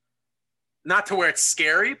 Not to where it's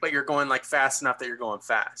scary, but you're going like fast enough that you're going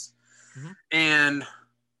fast. Mm-hmm. And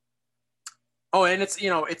it's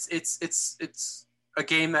a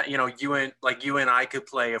game that you and I could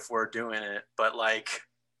play if we're doing it, but like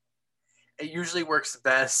it usually works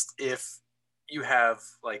best if you have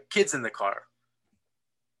like kids in the car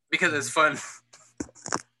because it's fun.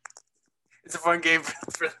 It's a fun game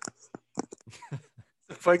for it's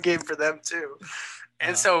a fun game for them too.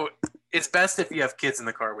 And so it's best if you have kids in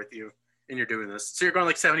the car with you and you're doing this. So you're going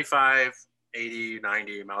like 75, 80,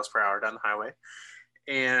 90 miles per hour down the highway,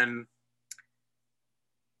 and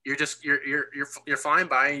you're flying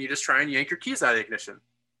by and you just try and yank your keys out of the ignition.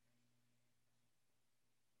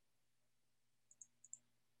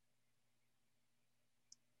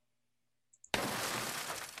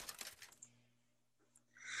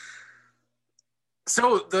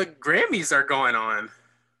 So the Grammys are going on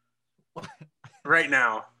right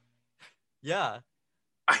now. Yeah.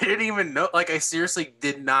 I didn't even know. Like, I seriously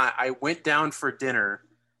did not. I went down for dinner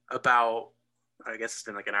about, I guess it's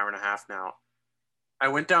been like an hour and a half now. I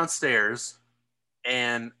went downstairs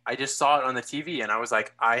and I just saw it on the TV, and I was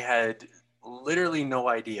like, I had literally no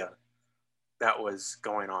idea that was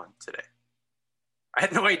going on today. I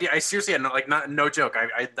had no idea. I seriously had no joke.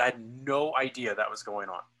 I had no idea that was going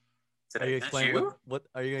on today. Are you explaining what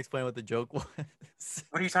are you gonna explain what the joke was?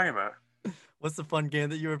 What are you talking about? What's the fun game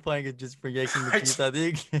that you were playing? It just for yanking the teeth out of the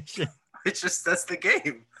ignition. It's just that's the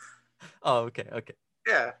game. Oh, okay.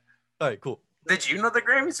 Yeah. All right, cool. Did you know the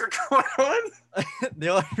Grammys were going on? The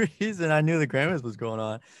only reason I knew the Grammys was going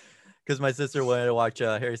on because my sister wanted to watch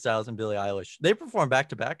Harry Styles and Billie Eilish. They performed back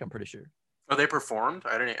to back. I'm pretty sure. Oh, they performed.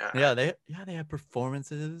 I didn't. Yeah, they had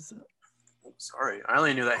performances. Sorry, I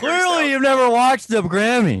only knew that. Clearly, you've never watched the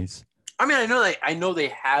Grammys. I mean, I know they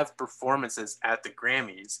have performances at the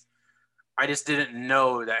Grammys. I just didn't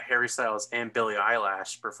know that Harry Styles and Billie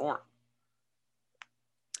Eilish performed.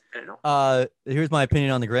 I didn't know. Here's my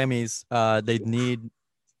opinion on the Grammys. They need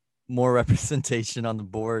more representation on the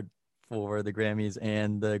board for the Grammys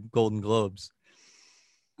and the Golden Globes.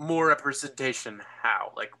 More representation?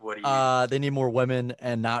 How? Like, what do you? They need more women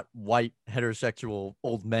and not white heterosexual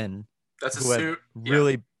old men. That's who have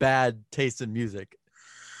really bad taste in music.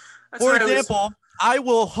 That's For example, I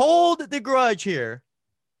will hold the grudge here.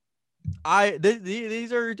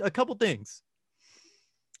 These are a couple things.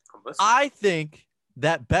 I think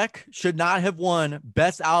that Beck should not have won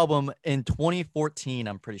Best Album in 2014.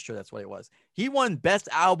 I'm pretty sure that's what it was. He won Best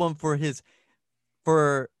Album for his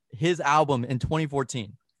album in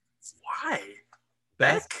 2014. Why?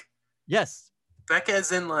 Beck? Yes. Beck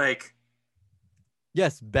as in like...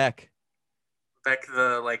 Yes, Beck. Beck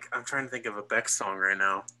I'm trying to think of a Beck song right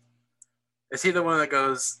now. Is he the one that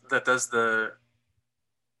does the...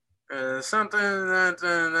 something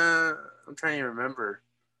that... I'm trying to remember.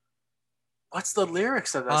 What's the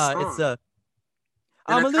lyrics of that song? It's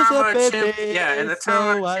I'm a little baby. Yeah, in the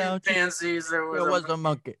time of chimpanzees, there was a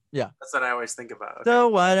monkey. Yeah. That's what I always think about. Okay. So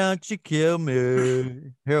why don't you kill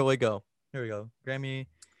me? Here we go. Grammy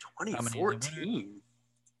 2014.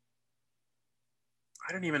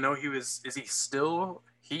 I didn't even know he was. Is he still,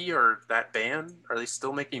 he or that band, are they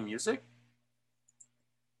still making music?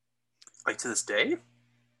 Like to this day?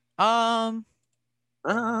 I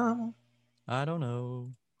don't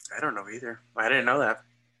know. I don't know either. I didn't know that.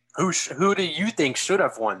 Who do you think should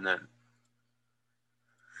have won then?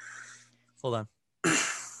 Hold on.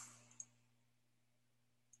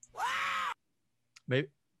 Maybe.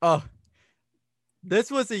 Oh,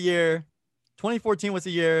 this was the year. 2014 was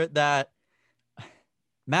the year that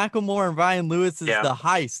Macklemore and Ryan Lewis's The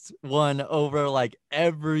Heist won over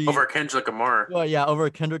over Kendrick Lamar. Well, yeah, over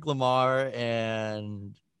Kendrick Lamar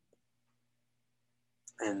and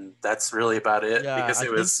that's really about it, because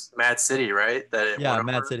it was Mad City, right?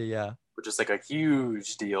 Mad City, yeah. Which is like a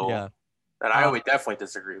huge deal. Yeah. That I would definitely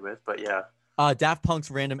disagree with, but yeah. Daft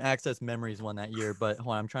Punk's Random Access Memories won that year, but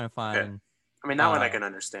hold on, I'm trying to find. Okay. I mean, that one I can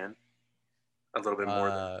understand a little bit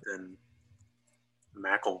more than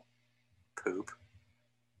Mackle poop.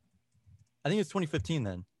 I think it's 2015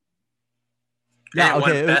 then. Yeah, it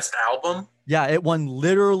won Best Album? Yeah, it won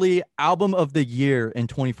literally Album of the Year in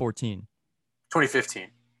 2014. 2015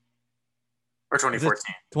 or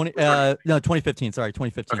 2014? 2015. Sorry,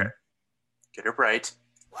 2015. Okay, get it right.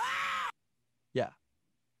 Yeah.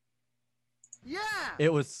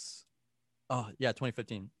 It was. Oh yeah,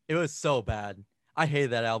 2015. It was so bad. I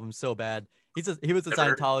hated that album so bad. He was a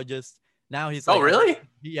Scientologist. Now he's like, oh really?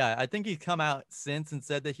 Yeah, I think he's come out since and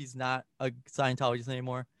said that he's not a Scientologist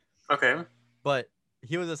anymore. Okay. But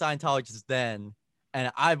he was a Scientologist then, and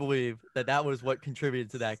I believe that was what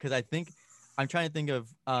contributed to that, because I think. I'm trying to think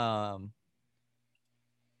of I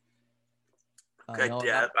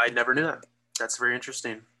never knew that. That's very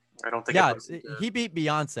interesting. I don't think he beat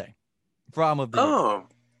Beyonce for Album of the Year. Oh.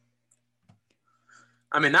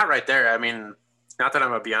 I mean, not right there. I mean, not that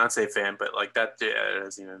I'm a Beyonce fan, but like that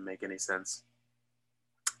doesn't even make any sense.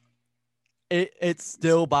 It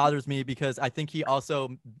still bothers me because I think he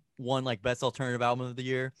also won like Best Alternative Album of the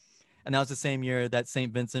Year, and that was the same year that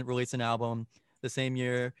St. Vincent released an album, the same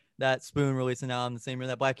year that Spoon released an album, the same year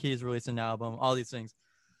that Black Keys released an album, all these things.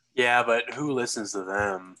 Yeah, but who listens to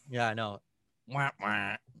them? Yeah, I know.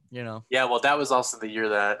 You know. Yeah, well, that was also the year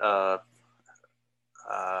that I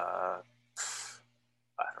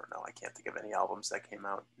don't know. I can't think of any albums that came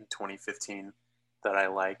out in 2015 that I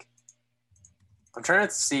like. I'm trying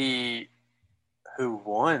to see who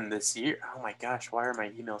won this year. Oh my gosh, why are my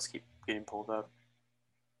emails keep getting pulled up?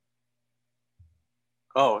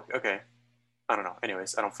 Oh, okay. I don't know.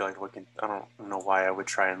 Anyways, I don't feel like looking. I don't know why I would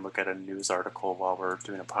try and look at a news article while we're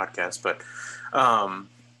doing a podcast, but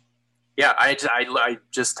yeah, I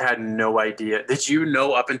just had no idea. Did you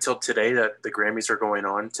know up until today that the Grammys are going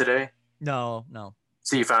on today? No.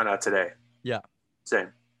 So you found out today? Yeah.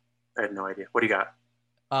 Same. I had no idea. What do you got?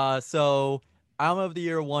 So album of the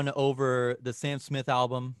year won over the Sam Smith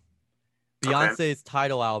album, Beyonce's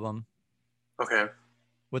Tidal album. Okay.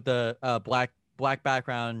 With the black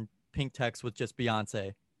background, pink text with just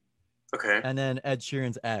Beyonce. Okay. And then Ed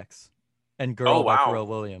Sheeran's X and Girl by Pharrell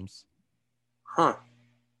Williams. Huh.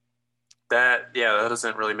 That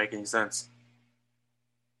doesn't really make any sense.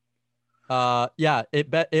 Yeah,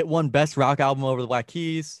 it won Best Rock Album over the Black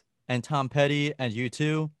Keys and Tom Petty and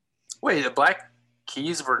U2. Wait, the Black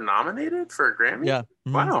Keys were nominated for a Grammy? Yeah.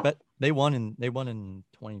 Mm-hmm. Wow. But they won in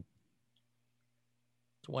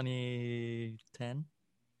 2010.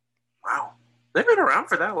 Wow. They've been around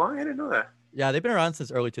for that long? I didn't know that. Yeah, they've been around since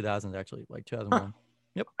early 2000s, actually, like 2001. Huh.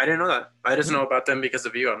 Yep. I didn't know that. I just know about them because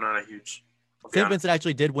of you. I'm not a huge... St. Vincent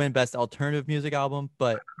actually did win Best Alternative Music Album,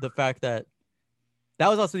 but the fact that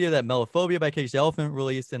was also the year that Melophobia by Cage the Elephant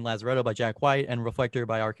released, and Lazaretto by Jack White, and Reflector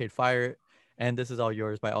by Arcade Fire, and This Is All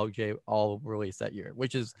Yours by OJ all released that year,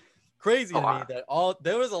 which is crazy to me that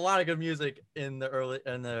there was a lot of good music in the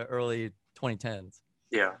early 2010s.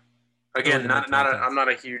 Yeah. Again, I'm not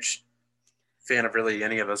a huge fan of really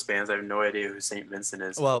any of those bands. I have no idea who St. Vincent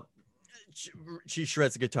is. Well, she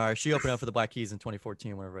shreds the guitar. She opened up for the Black Keys in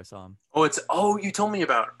 2014 whenever I saw him. You told me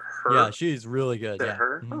about her. Yeah, she's really good. Yeah.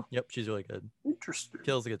 Her? Mm-hmm. Oh. Yep, she's really good. Interesting.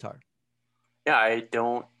 Kills the guitar. Yeah, I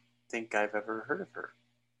don't think I've ever heard of her.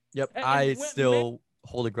 Yep, I still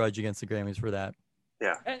hold a grudge against the Grammys for that.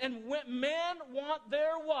 Yeah. And when men want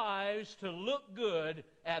their wives to look good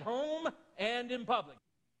at home and in public.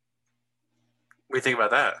 What do you think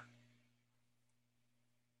about that?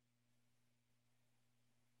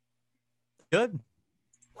 Good.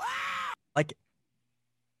 Like it.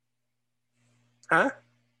 Huh?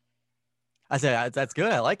 I said that's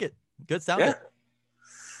good. I like it. Good sound. Yeah.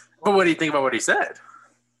 But what do you think about what he said?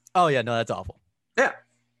 Oh yeah, no, that's awful. Yeah.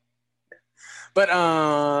 But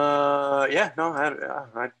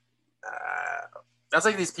that's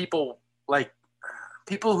like these people, like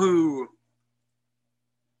people who,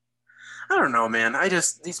 I don't know, man.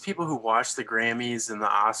 These people who watch the Grammys and the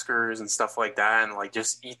Oscars and stuff like that and like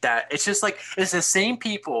just eat that. It's just like, it's the same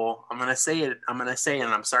people. I'm going to say it.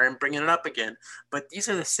 And I'm sorry I'm bringing it up again. But these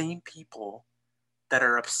are the same people that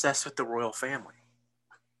are obsessed with the royal family.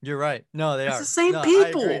 You're right. No, they are. It's the same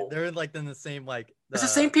people. They're like in the same, like. It's the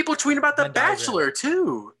same people tweeting about The Bachelor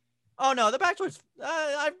too. Oh no, The Bachelor's.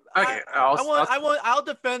 I'll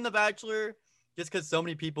defend The Bachelor just because so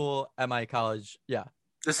many people at my college. Yeah.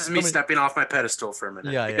 This is me stepping off my pedestal for a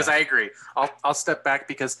minute. Yeah, because I agree. I'll step back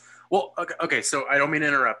because okay. So I don't mean to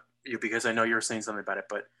interrupt you because I know you were saying something about it,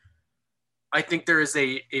 but I think there is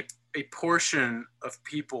a portion of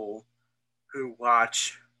people who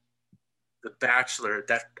watch The Bachelor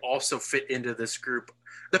that also fit into this group.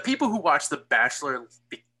 The people who watch The Bachelor,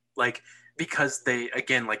 because they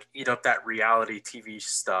again eat up that reality TV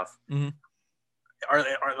stuff, mm-hmm.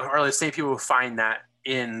 are the same people who find that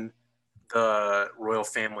in the royal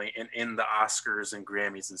family and in the Oscars and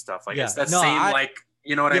Grammys and stuff it's that same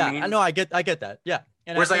you know what I mean? I know, I get that. Yeah.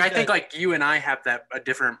 And whereas I think you and I have that a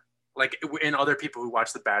different and other people who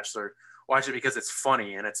watch The Bachelor watch it because it's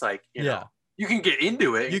funny and it's like you know you can get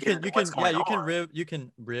into it. You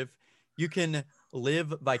can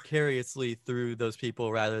live vicariously through those people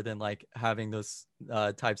rather than having those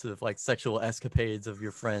types of sexual escapades of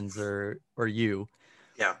your friends or you.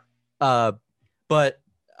 Yeah. But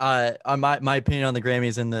my opinion on the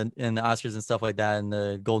Grammys and the Oscars and stuff like that and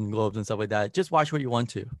the Golden Globes and stuff like that, just watch what you want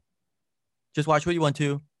to. Just watch what you want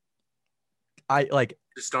to.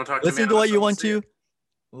 Just don't talk. Listen to what you want to.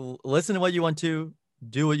 Listen to what you want to.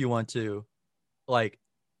 Do what you want to.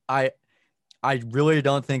 I really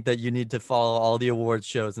don't think that you need to follow all the awards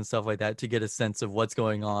shows and stuff like that to get a sense of what's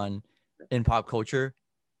going on in pop culture,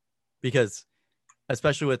 because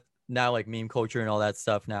especially with now meme culture and all that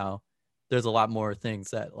stuff now, there's a lot more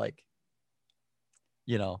things that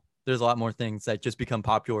there's a lot more things that just become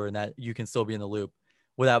popular and that you can still be in the loop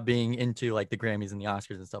without being into the Grammys and the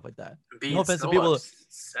Oscars and stuff like that. No offense to people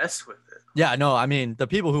obsessed with it. Yeah, no, I mean the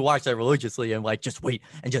people who watch that religiously and just wait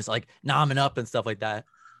and just nom it up and stuff like that.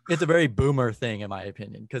 It's a very boomer thing in my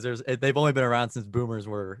opinion because they've only been around since boomers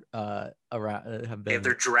were around. They have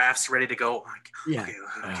their drafts ready to go. Yeah.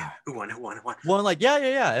 Okay. Who won? Well,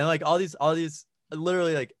 yeah, and all these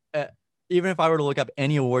literally even if I were to look up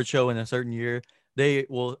any award show in a certain year, they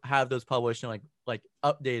will have those published in like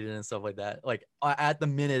updated and stuff like that. Like at the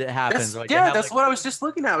minute it happens. That's what I was just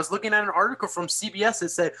looking at. I was looking at an article from CBS that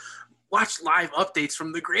said, watch live updates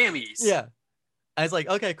from the Grammys. Yeah. I was like,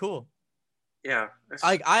 okay, cool. Yeah.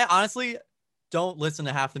 I honestly don't listen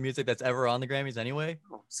to half the music that's ever on the Grammys anyway.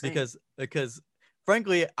 Because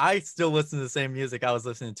frankly, I still listen to the same music I was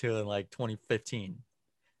listening to in like 2015.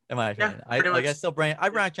 In my opinion, I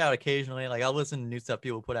branch out occasionally. Like I'll listen to new stuff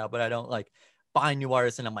people put out, but I don't like find new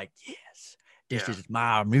artists and I'm like, yes, this is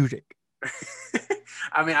my music.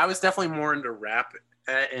 I mean, I was definitely more into rap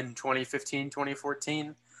in 2015,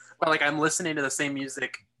 2014. But like I'm listening to the same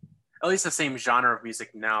music, at least the same genre of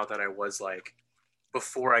music now that I was like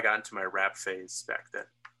before I got into my rap phase back then.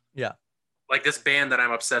 Yeah. Like this band that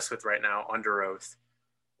I'm obsessed with right now, Under Oath.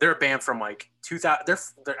 They're a band from like 2000.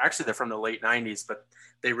 They're from the late 90s, but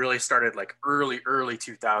they really started like early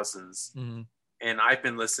 2000s. Mm-hmm. And I've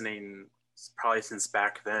been listening probably since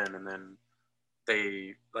back then. And then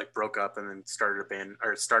they like broke up and then started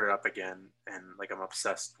up again. And like I'm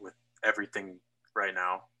obsessed with everything right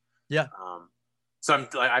now. Yeah. So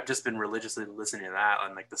I've just been religiously listening to that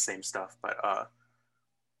and like the same stuff. But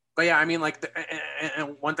yeah, I mean, like,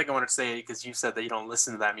 and one thing I wanted to say, because you said that you don't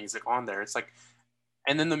listen to that music on there. It's like,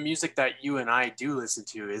 and then the music that you and I do listen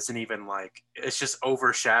to isn't even like, it's just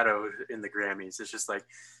overshadowed in the Grammys. It's just like,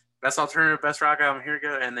 best alternative, best rock album, here you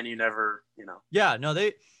go. And then you never, Yeah, no,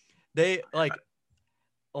 they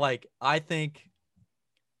like, I think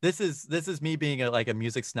this is me being a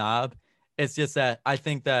music snob. It's just that I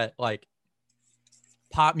think that like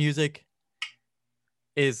pop music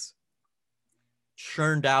is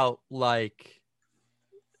churned out like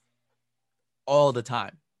all the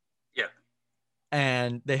time. Yeah.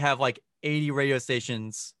 And they have like 80 radio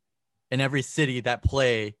stations in every city that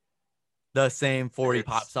play the same 40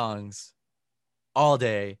 pop songs all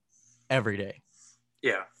day, every day.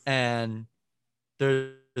 Yeah. And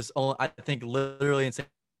there's only, I think literally in St.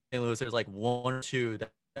 Louis, there's like one or two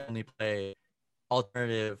that only play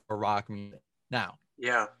alternative or rock music now.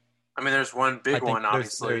 Yeah. I mean, there's one big one,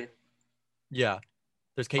 obviously. Yeah.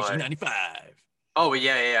 There's KG95. Oh,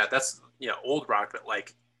 yeah. That's, old rock, but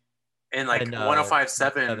like, and like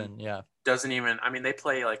 105.7 doesn't even, I mean, they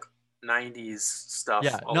play like 90s stuff.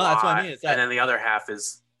 Yeah. No, that's what I mean. And then the other half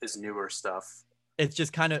is newer stuff. It's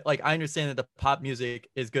just kind of like, I understand that the pop music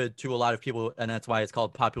is good to a lot of people, and that's why it's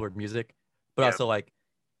called popular music. But also, like,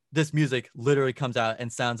 this music literally comes out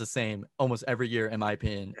and sounds the same almost every year, in my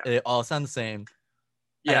opinion. Yeah. It all sounds the same.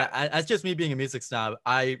 Yeah. That's just me being a music snob.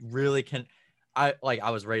 I really can. I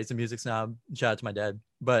was raised a music snob. Shout out to my dad.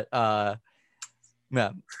 But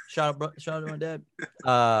yeah, shout out to my dad.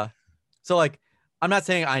 So like, I'm not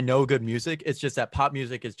saying I know good music. It's just that pop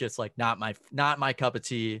music is just like not my cup of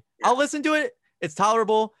tea. Yeah. I'll listen to it. It's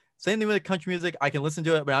tolerable. Same thing with country music. I can listen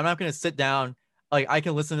to it, but I'm not going to sit down. Like, I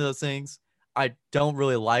can listen to those things. I don't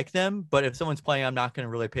really like them, but if someone's playing, I'm not going to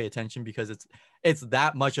really pay attention because it's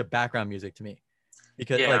that much of background music to me.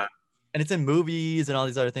 Because like, and it's in movies and all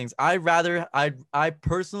these other things. I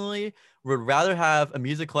personally would rather have a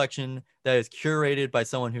music collection that is curated by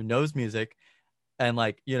someone who knows music and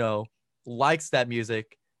like, likes that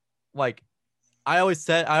music. Like, I always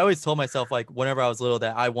told myself, like, whenever I was little,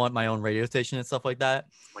 that I want my own radio station and stuff like that.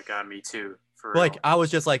 Oh my God, me too. Like, I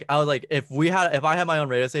was like, if I had my own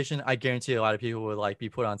radio station, I guarantee a lot of people would like be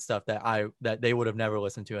put on stuff that they would have never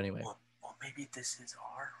listened to anyway. Well, maybe this is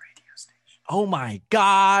our radio station. Oh my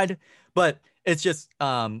God. But it's just,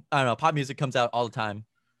 I don't know. Pop music comes out all the time.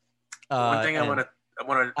 One thing I want to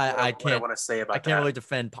say about that. I can't really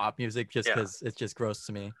defend pop music just because it's just gross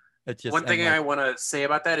to me. It's just one thing I want to say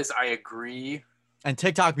about that is I agree. And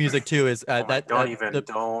TikTok music too is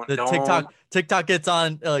TikTok gets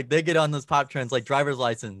on, like, they get on those pop trends like driver's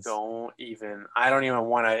license. I don't even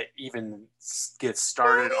want to even get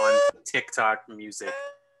started on TikTok music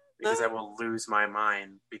because I will lose my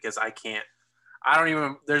mind because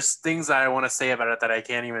there's things that I want to say about it that I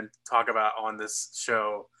can't even talk about on this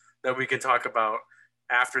show that we can talk about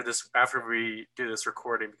after we do this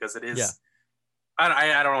recording because it is,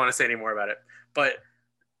 I don't want to say any more about it, but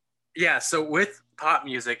yeah. So with pop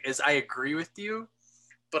music is I agree with you,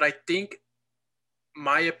 but I think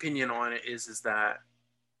my opinion on it is that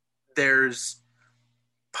there's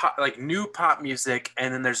new pop music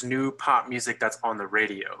and then there's new pop music that's on the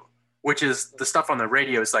radio, which is the stuff on the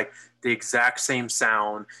radio is like the exact same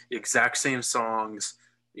sound, the exact same songs,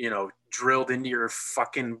 drilled into your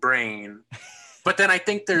fucking brain. But then I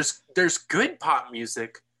think there's good pop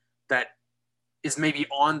music that is maybe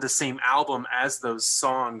on the same album as those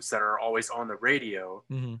songs that are always on the radio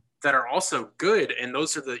that are also good. And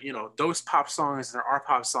those are those pop songs, there are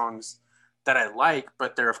pop songs that I like,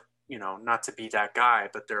 but they're, you know, not to be that guy,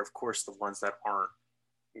 but they're of course the ones that aren't,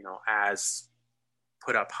 you know, as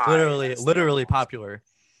put up high. Literally popular.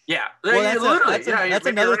 Yeah, well, that's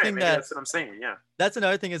another thing that's what I'm saying. Yeah, that's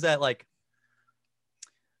another thing is that like,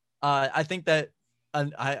 I think that,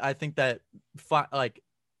 I think that like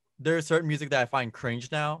there's certain music that I find cringe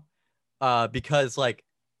now, because like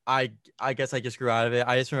I guess I just grew out of it.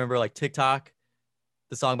 I just remember like TikTok,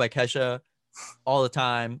 the song by Kesha, all the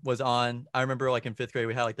time was on. I remember like in 5th grade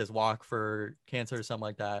we had like this walk for cancer or something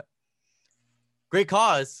like that. Great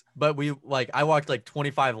cause, but we like I walked like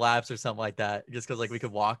 25 laps or something like that just because like we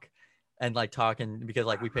could walk and like talk, and because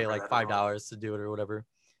like we pay like $5 to do it or whatever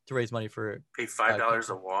to raise money for pay $5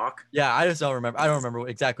 a walk. Yeah, I just don't remember. I don't remember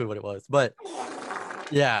exactly what it was, but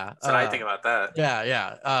yeah. So I think about that.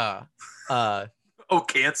 Yeah. Oh,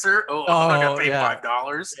 cancer. I'm not gonna pay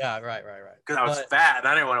 $5. Yeah, right. Because I was fat and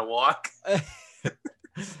I didn't want to walk.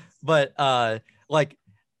 But like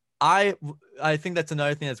I think that's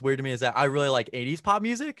another thing that's weird to me is that I really like 80s pop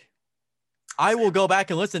music. I will go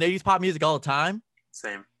back and listen to 80s pop music all the time.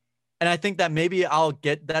 Same. And I think that maybe I'll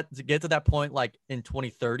get to that point like in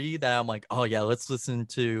 2030 that I'm like, oh yeah, let's listen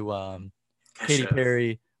to Katy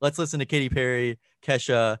Perry. Let's listen to Katy Perry,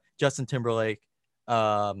 Kesha, Justin Timberlake.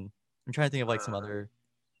 I'm trying to think of like some other.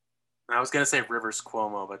 I was gonna say Rivers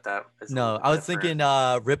Cuomo, but that is I was thinking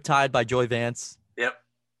Riptide by Joy Vance. Yep.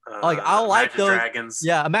 Like I'll like those. Dragons.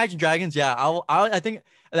 Yeah, Imagine Dragons. Yeah, I think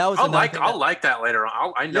that was. I'll like that later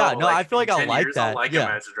on. I know. Yeah, no, I feel like I'll like that. I'll like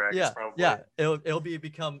Imagine Dragons. Probably. Yeah. It'll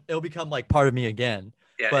become like part of me again.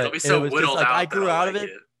 Yeah, but it'll be so whittled out. I grew out of it.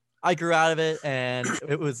 I grew out of it, and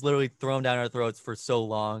it was literally thrown down our throats for so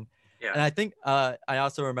long. Yeah. And I think I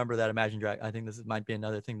also remember that Imagine Dragons. I think this might be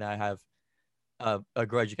another thing that I have a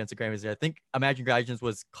grudge against the Grammys. I think Imagine Dragons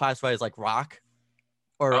was classified as like rock.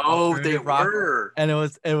 Or they rock, were, and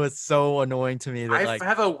it was so annoying to me that I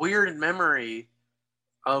have a weird memory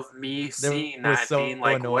of me seeing that being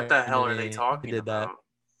like, what the hell are they talking about? That.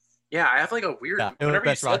 Yeah, I have like a weird. Yeah, it was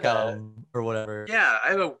best rock album or whatever. Yeah,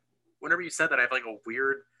 whenever you said that, I have like a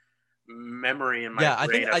weird memory in my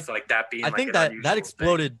brain of like that being. I think that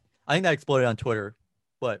exploded. Thing. I think that exploded on Twitter,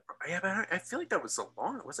 but yeah, but I feel like that was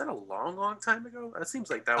was that a long time ago? That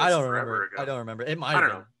seems like that was forever ago. I don't remember. It might. I don't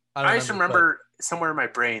know. I just remember somewhere in my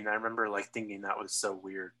brain. I remember like thinking that was so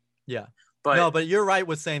weird. Yeah, but you're right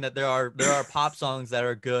with saying that there are pop songs that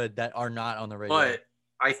are good that are not on the radio. But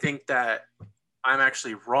I think that I'm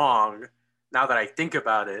actually wrong now that I think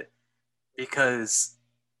about it, because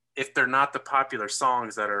if they're not the popular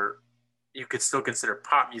songs that are, you could still consider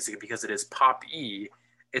pop music because it is pop-y.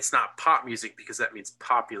 It's not pop music because that means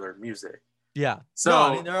popular music. Yeah. So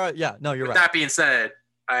I mean, there are. Yeah. No, you're right. That being said,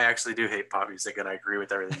 I actually do hate pop music, and I agree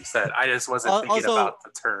with everything you said. I just wasn't thinking about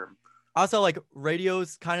the term. Also, like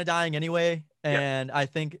radio's kind of dying anyway, and I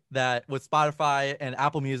think that with Spotify and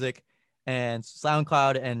Apple Music and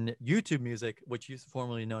SoundCloud and YouTube Music, which used to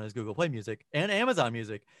formerly known as Google Play Music, and Amazon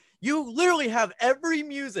Music, you literally have every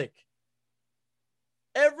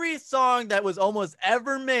song that was almost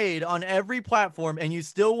ever made on every platform, and you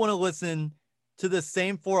still want to listen to the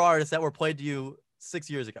same 4 artists that were played to you 6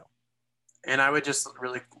 years ago. And I would just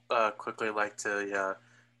really quickly like to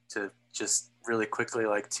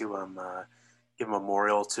give a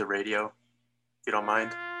memorial to radio, if you don't mind.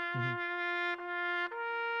 Mm-hmm.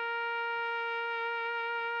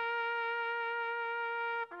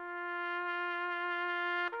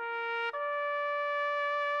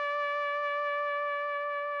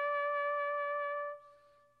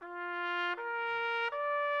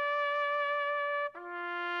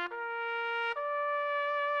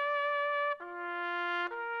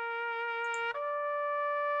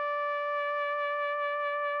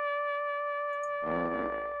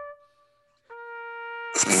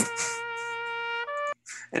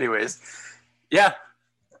 Anyways, yeah,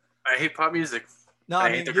 I hate pop music. No, I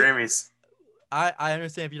hate the Grammys. I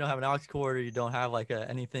understand if you don't have an aux cord or you don't have like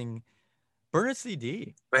anything. Burn a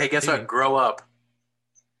CD. But hey, guess what? Grow up.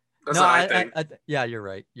 That's what I think. Yeah, you're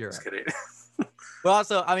right. Just kidding. But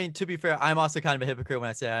also, I mean, to be fair, I'm also kind of a hypocrite when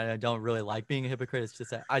I say I don't really like being a hypocrite. It's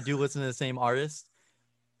just that I do listen to the same artist,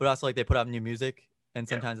 but also like they put out new music, and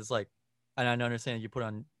sometimes it's like, and I understand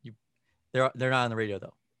they're not on the radio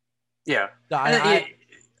though. Yeah.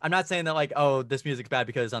 I'm not saying that like, oh, this music's bad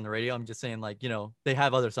because it's on the radio. I'm just saying like, you know, they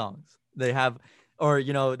have other songs. They have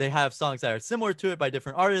songs that are similar to it by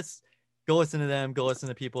different artists. Go listen to them. Go listen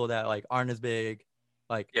to people that like aren't as big.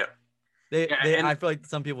 Like, I feel like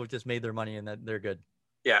some people have just made their money and that they're good.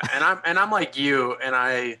 Yeah, and I'm like you, and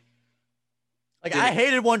I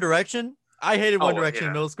hated One Direction. I hated One Direction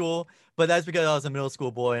in middle school, but that's because I was a middle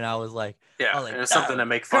school boy and I was like, it was something to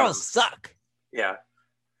make fun of. Girls suck. Yeah.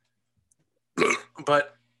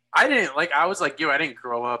 But I didn't like. I was like you. I didn't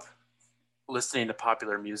grow up listening to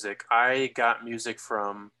popular music. I got music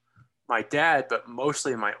from my dad, but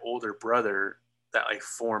mostly my older brother that like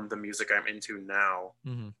formed the music I'm into now.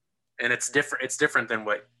 Mm-hmm. And it's different. It's different than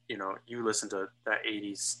what you listen to that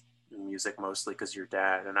 '80s music mostly because your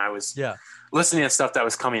dad and I was listening to stuff that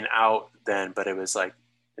was coming out then, but it was like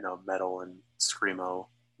metal and screamo,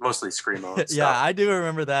 mostly screamo. And Yeah, stuff. I do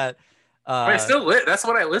remember that. I still lit. That's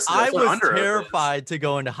what I listened to. I was terrified to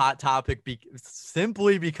go into Hot Topic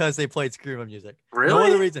simply because they played screamo music. Really? No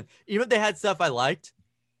other reason. Even if they had stuff I liked,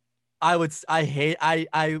 I was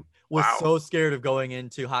so scared of going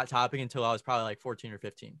into Hot Topic until I was probably like 14 or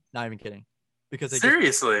 15. Not even kidding. Because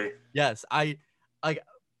seriously? Yes.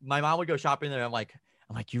 My mom would go shopping there. I'm like,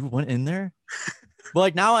 you went in there? But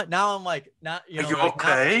like now I'm like, not Are you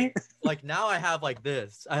okay? Now I have like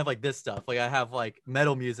this. I have like this stuff. Like I have like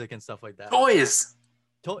metal music and stuff like that. Toys.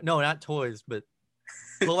 No, not toys, but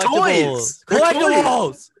collectibles.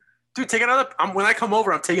 Collectibles. Dude, take it out of when I come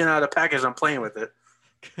over, I'm taking it out of the package. I'm playing with it.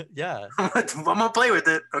 Yeah. I'm gonna play with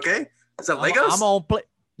it. Okay. Is that Legos? I'm gonna play.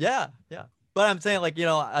 Yeah. But I'm saying like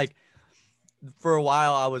for a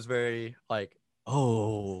while I was very like,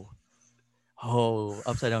 oh,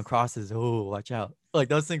 upside down crosses. Oh, watch out. Like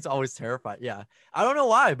those things always terrify. Yeah. I don't know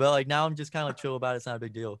why, but like now I'm just kind of like chill about it. It's not a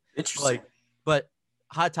big deal. Interesting. But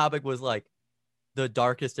Hot Topic was like the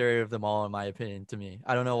darkest area of them all, in my opinion, to me.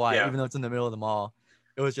 I don't know why, even though it's in the middle of the mall,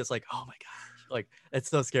 it was just like, oh my gosh, like it's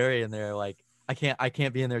so scary in there. Like I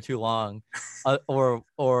can't be in there too long, or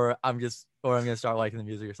I'm gonna start liking the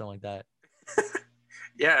music or something like that.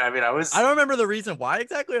 Yeah, I mean, I don't remember the reason why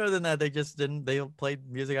exactly, other than that they played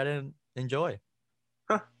music I didn't enjoy.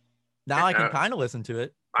 Huh. Now I can kind of listen to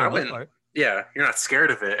it. Yeah, you're not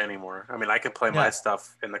scared of it anymore. I mean, I can play my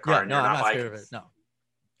stuff in the car. Yeah, and no, you're I'm not not scared of it. No,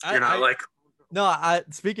 you're not like. No,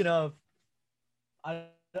 speaking of, I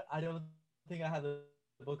don't think I have the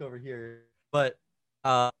book over here, but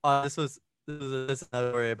this is another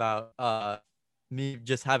story about me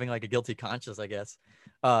just having like a guilty conscience, I guess.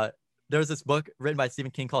 There was this book written by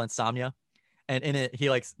Stephen King called Insomnia, and in it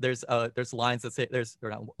there's lines that say or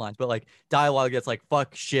not lines, but like dialogue that's like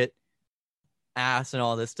fuck, shit, ass, and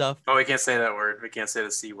all this stuff. Oh, we can't say that word. We can't say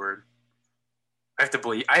the C word. I have to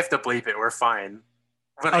bleep it. We're fine.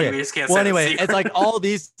 But we just can't say anyway, the C word. It's like all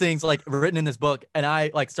these things like written in this book, and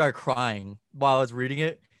I like started crying while I was reading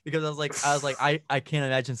it because I was like I can't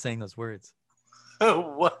imagine saying those words.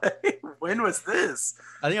 What? When was this?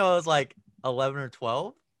 I think I was like 11 or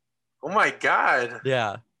 12. Oh my god.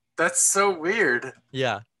 Yeah. That's so weird.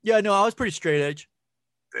 Yeah. No, I was pretty straight edge.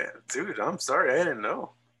 Damn, dude, I'm sorry. I didn't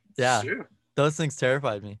know. Yeah. Shoot. Those things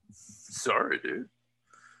terrified me. Sorry, dude.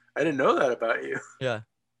 I didn't know that about you. Yeah.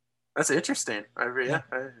 That's interesting. That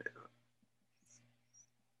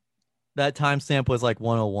timestamp was like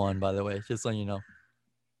 101, by the way, just so you know.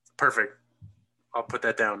 Perfect. I'll put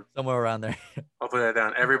that down. Somewhere around there. I'll put that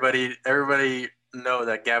down. Everybody know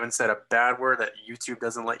that Gavin said a bad word that YouTube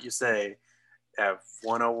doesn't let you say at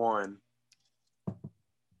 101. He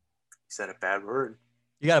said a bad word.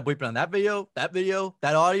 You got to bleep it on that video,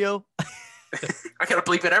 that audio. I got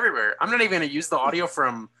to bleep it everywhere. I'm not even going to use the audio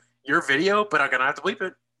from your video, but I'm going to have to bleep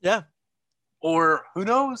it. Yeah. Or who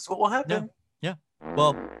knows what will happen. Yeah.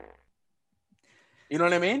 Well, you know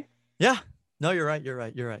what I mean? Yeah. No, you're right.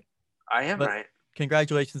 I am right.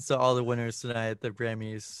 Congratulations to all the winners tonight at the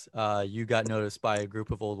Grammys. You got noticed by a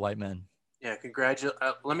group of old white men. Yeah,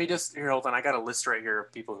 let me just hold on. I got a list right here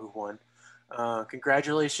of people who won.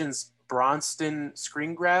 Congratulations, Bronston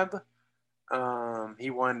Screen Grab. He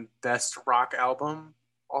won Best Rock Album.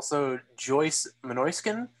 Also, Joyce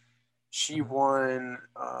Minoiskin. She won,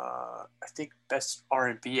 I think, Best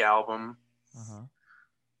R&B Album. Uh-huh.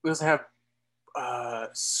 We also have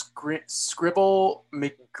Scribble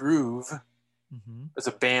McGroove. Mm-hmm. As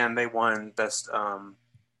a band, they won Best,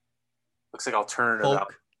 looks like alternative folk.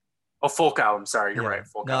 album. Oh, folk album. Sorry, you're right.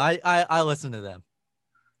 Folk album. I listened to them.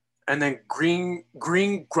 And then Green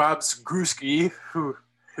Grobs Gruski, who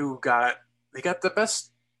got the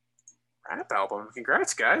Best Rap Album.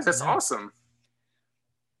 Congrats, guys. That's awesome.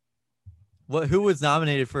 Who was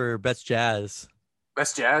nominated for Best Jazz?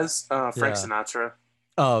 Best Jazz? Frank Sinatra.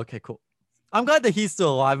 Oh, okay, cool. I'm glad that he's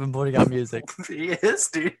still alive and putting out music. He is,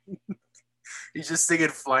 dude. He's just singing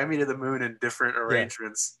 "Fly Me to the Moon" in different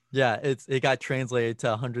arrangements. Yeah, it got translated to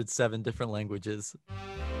 107 different languages.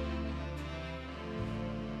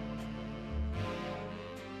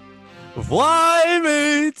 Fly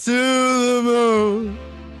me to the moon.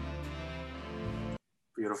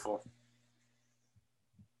 Beautiful.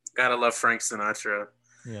 Gotta love Frank Sinatra.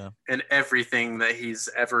 Yeah. And everything that he's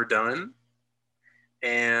ever done.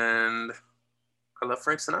 And I love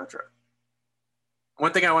Frank Sinatra.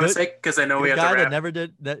 One thing I want to say, because I know we have to wrap.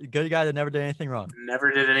 Good guy that never did anything wrong.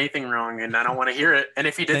 Never did anything wrong, and I don't want to hear it. And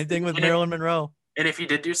if he did, same thing with Marilyn Monroe. And if he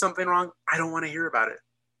did do something wrong, I don't want to hear about it.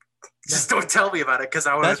 Just don't tell me about it, because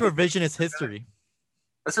I want. That's revisionist history.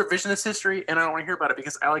 That's revisionist history, and I don't want to hear about it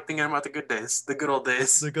because I like thinking about the good days, the good old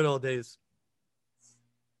days. The good old days.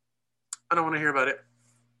 I don't want to hear about it.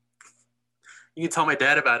 You can tell my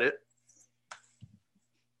dad about it.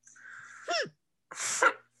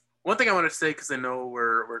 One thing I want to say, because I know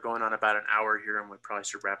we're going on about an hour here, and we probably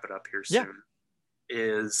should wrap it up here soon,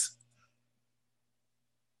 is,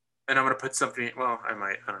 and I'm going to put something, well, I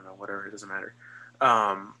don't know, whatever, it doesn't matter.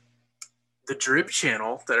 The Drib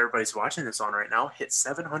channel that everybody's watching this on right now hit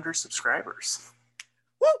 700 subscribers.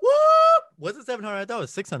 Whoop, whoop! Was it 700? I thought it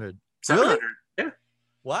was 600. 700, really? Yeah.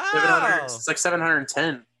 Wow. 700, it's like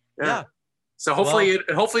 710. Yeah. So hopefully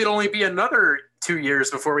it'll only be another 2 years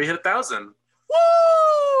before we hit 1,000. Woo!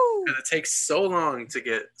 Because it takes so long to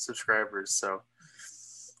get subscribers. So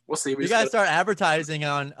we'll see. You got to start advertising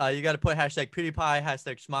on, you got to put hashtag PewDiePie,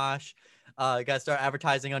 hashtag Smosh. You got to start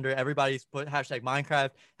advertising under everybody's put hashtag Minecraft,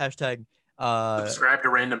 hashtag. Subscribe to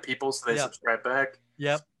random people so they subscribe back.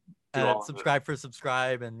 Yep. Subscribe for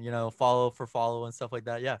subscribe, and follow for follow and stuff like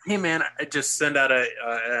that. Yeah. Hey man, I just send out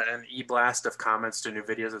an e-blast of comments to new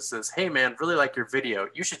videos that says, "Hey man, really like your video.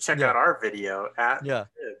 You should check out our video at." Yeah.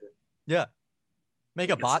 Make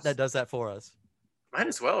a bot that does that for us. Might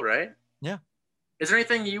as well, right? Yeah. Is there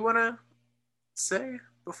anything you want to say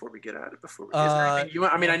before we get out of? Is there anything you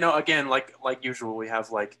want? I mean, I know again, like usual, we have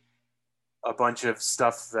like a bunch of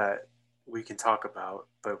stuff that we can talk about,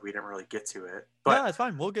 but we didn't really get to it. But yeah, it's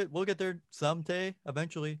fine. We'll get there someday,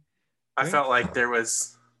 eventually. I felt like there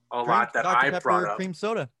was a lot that Dr. I Pepper brought up. Cream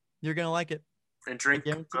soda. You're gonna like it. And drink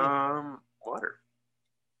water.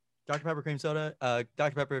 Dr. Pepper cream soda.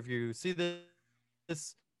 Dr. Pepper, if you see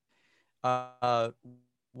this,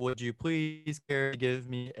 would you please care to give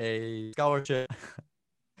me a scholarship?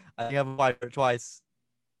 I think I've applied for it twice.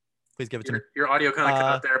 Please give it to me. Your audio kind of cut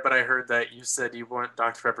out there, but I heard that you said you want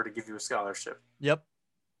Dr. Pepper to give you a scholarship. Yep.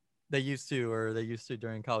 They used to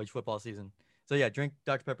during college football season. So yeah, drink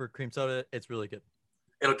Dr. Pepper cream soda. It's really good.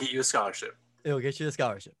 It'll get you a scholarship. It'll get you a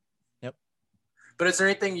scholarship. Yep. But is there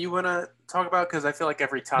anything you want to talk about? Because I feel like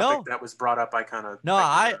every topic that was brought up, I kind of... No,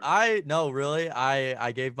 I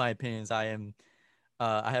gave my opinions. I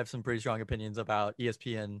have some pretty strong opinions about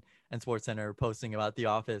ESPN and SportsCenter posting about The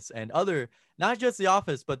Office and not just The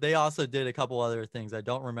Office, but they also did a couple other things I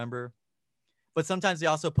don't remember. But sometimes they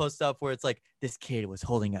also post stuff where it's like, this kid was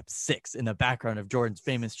holding up 6 in the background of Jordan's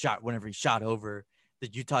famous shot whenever he shot over the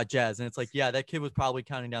Utah Jazz. And it's like, yeah, that kid was probably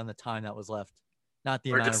counting down the time that was left, not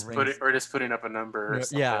the amount of rings. Or just putting up a number or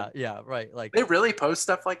something. Yeah, right. Like, they really post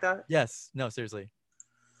stuff like that? Yes. No, seriously.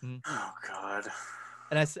 Mm-hmm. Oh, God.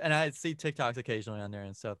 And I see TikToks occasionally on there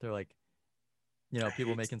and stuff. They're like,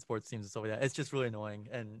 people making sports teams and stuff like that. It's just really annoying.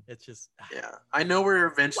 And it's just... Yeah. I know we're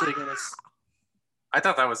eventually going to... I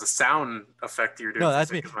thought that was a sound effect you were doing. No,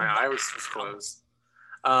 that's me. My eye was closed.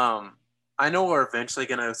 I know we're eventually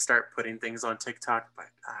going to start putting things on TikTok, but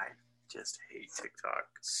I just hate TikTok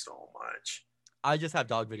so much. I just have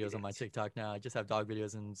dog videos on my TikTok now. I just have dog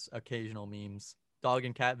videos and occasional memes. Dog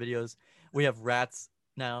and cat videos. We have rats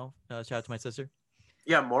now. Shout out to my sister.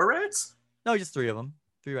 Yeah, more rats? No, just 3 of them.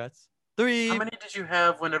 3 rats. 3. How many did you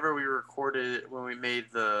have whenever we recorded, when we made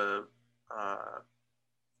the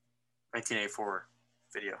 1984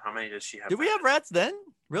 video? How many did she have? Did we have rats then?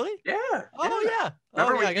 Really? Yeah. Oh, yeah.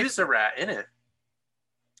 Remember we used a rat in it.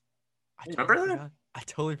 Remember that? I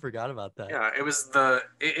totally forgot about that. Yeah, it was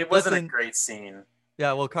it wasn't a great scene.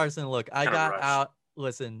 Yeah, well, Carson, look, I got out.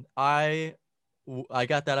 Listen, I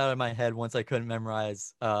got that out of my head once I couldn't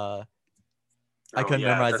memorize. I couldn't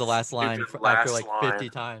memorize the last line after like 50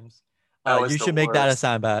 times. You should make that a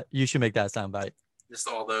soundbite. You should make that a soundbite. Just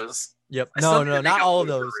all those. Yep. No, not all of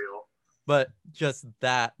those. But just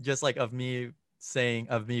that, just like of me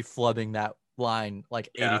flubbing that line like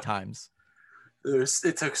 80 times.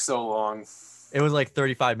 It took so long. It was like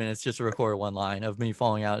 35 minutes just to record one line of me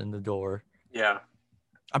falling out in the door. Yeah.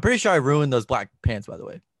 I'm pretty sure I ruined those black pants, by the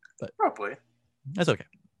way. But probably. That's okay.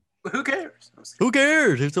 But who cares? Who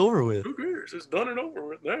cares? It's over with. Who cares? It's done and over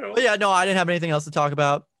with now. But yeah, no, I didn't have anything else to talk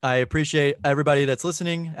about. I appreciate everybody that's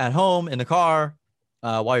listening at home, in the car,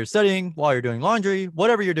 while you're studying, while you're doing laundry,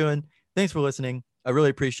 whatever you're doing. Thanks for listening. I really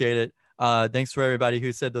appreciate it. Thanks for everybody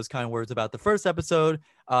who said those kind words about the first episode.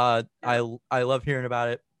 I love hearing about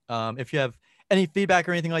it. If you have any feedback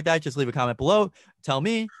or anything like that, just leave a comment below. Tell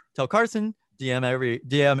me, tell Carson, DM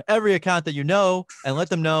every account that you know, and let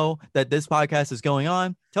them know that this podcast is going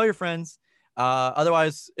on. Tell your friends.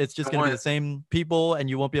 Otherwise, it's just going to be the same people, and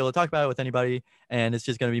you won't be able to talk about it with anybody. And it's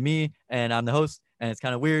just going to be me, and I'm the host. And it's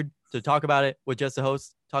kind of weird to talk about it with just the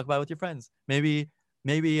host. Talk about it with your friends. Maybe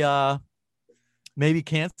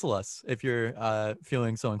cancel us if you're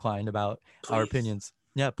feeling so inclined about our opinions.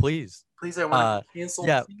 Yeah, please. Please, I want to cancel.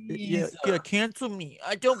 Yeah, cancel me.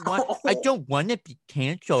 I don't want to be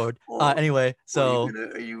canceled. Anyway, so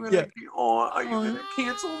are you gonna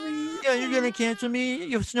cancel me? Yeah, you're gonna cancel me,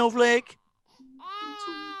 you snowflake.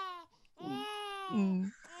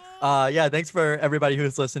 Yeah, thanks for everybody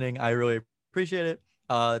who's listening. I really appreciate it.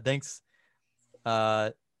 Thanks.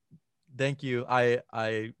 Thank you.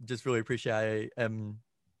 I just really appreciate. I am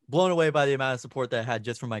blown away by the amount of support that I had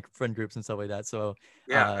just from my friend groups and stuff like that. So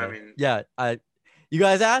you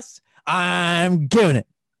guys asked, I'm giving it.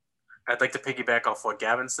 I'd like to piggyback off what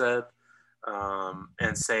Gavin said,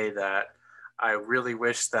 and say that I really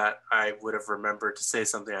wish that I would have remembered to say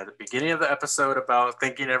something at the beginning of the episode about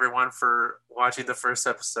thanking everyone for watching the first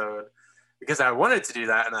episode, because I wanted to do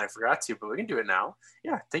that and I forgot to, but we can do it now.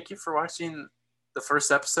 Yeah, thank you for watching the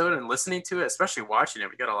first episode and listening to it, especially watching it.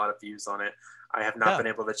 We got a lot of views on it. I have not been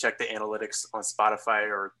able to check the analytics on Spotify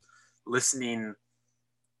or listening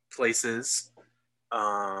places,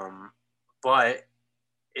 but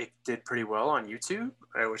it did pretty well on YouTube,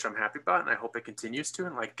 which I'm happy about, and I hope it continues to.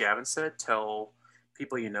 And like Gavin said, tell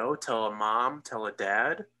people you know, tell a mom, tell a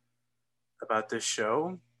dad about this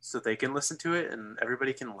show so they can listen to it and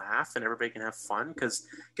everybody can laugh and everybody can have fun, because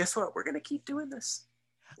guess what? We're going to keep doing this.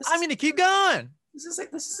 I'm going to keep going. This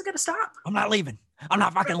isn't going to stop. I'm not leaving. I'm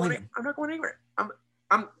not fucking leaving. I'm not going anywhere.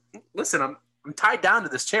 I'm tied down to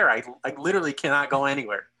this chair. I literally cannot go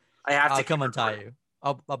anywhere. I have to. I'll come untie you.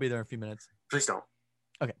 I'll be there in a few minutes. Please don't.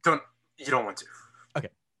 Okay. You don't want to. Okay.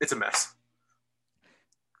 It's a mess.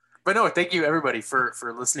 But no, thank you everybody for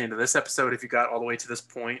listening to this episode. If you got all the way to this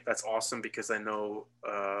point, that's awesome, because I know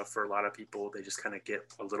for a lot of people, they just kind of get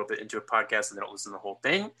a little bit into a podcast and they don't listen to the whole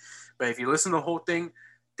thing. But if you listen to the whole thing,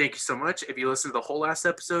 thank you so much. If you listen to the whole last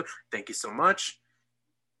episode, thank you so much.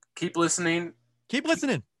 Keep listening. Keep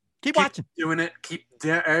listening. Keep watching. Doing it. Keep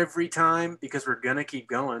every time, because we're going to keep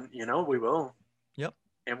going. You know, we will. Yep.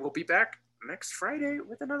 And we'll be back next Friday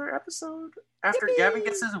with another episode after Gavin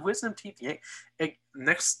gets his wisdom teeth yanked. Hey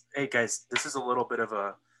guys, this is a little bit of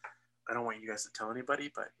a, I don't want you guys to tell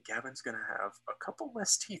anybody, but Gavin's gonna have a couple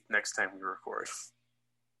less teeth next time we record.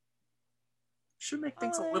 Should make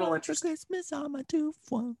things a little interesting. Christmas on my tooth,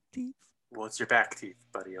 one teeth. Well, it's your back teeth,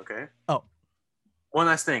 buddy. Okay. Oh, one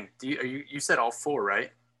last thing. You said all four,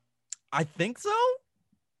 right? I think so.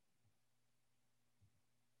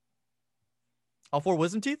 All four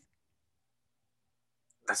wisdom teeth?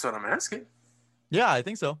 That's what I'm asking. Yeah, I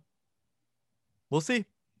think so. We'll see.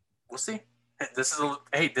 This is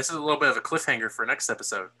a little bit of a cliffhanger for next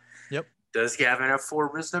episode. Yep. Does Gavin have four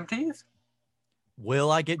wisdom teeth?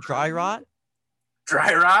 Will I get dry rot?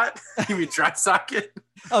 Dry rot? You mean dry socket?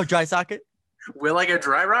 Oh, dry socket. Will I get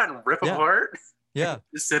dry rot and rip apart? Yeah.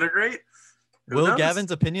 Disintegrate? Will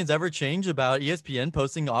Gavin's opinions ever change about ESPN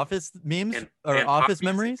posting office memes or office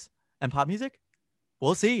memories and pop music?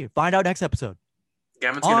 We'll see. Find out next episode.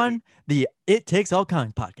 Gavin's on the It Takes All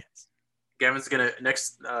Kinds podcast. Gavin's gonna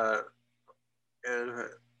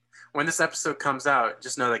when this episode comes out,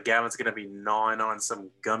 just know that Gavin's gonna be gnawing on some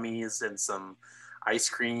gummies and some ice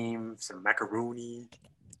cream, some macaroni.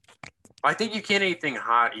 I think you can't eat anything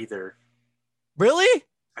hot either. Really?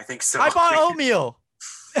 I think so. I bought oatmeal.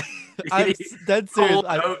 I'm dead serious. Cold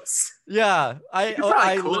oats. Yeah, you can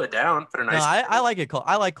probably cool it down. Put a nice. No, I like it cold.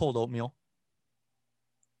 I like cold oatmeal.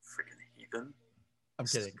 Freaking heathen. I'm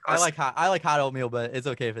kidding. I like hot oatmeal, but it's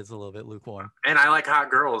okay if it's a little bit lukewarm. And I like hot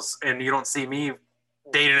girls, and you don't see me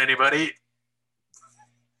dating anybody.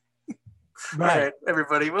 Right. All right,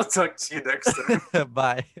 everybody. We'll talk to you next time.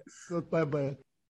 Bye. Goodbye, bye.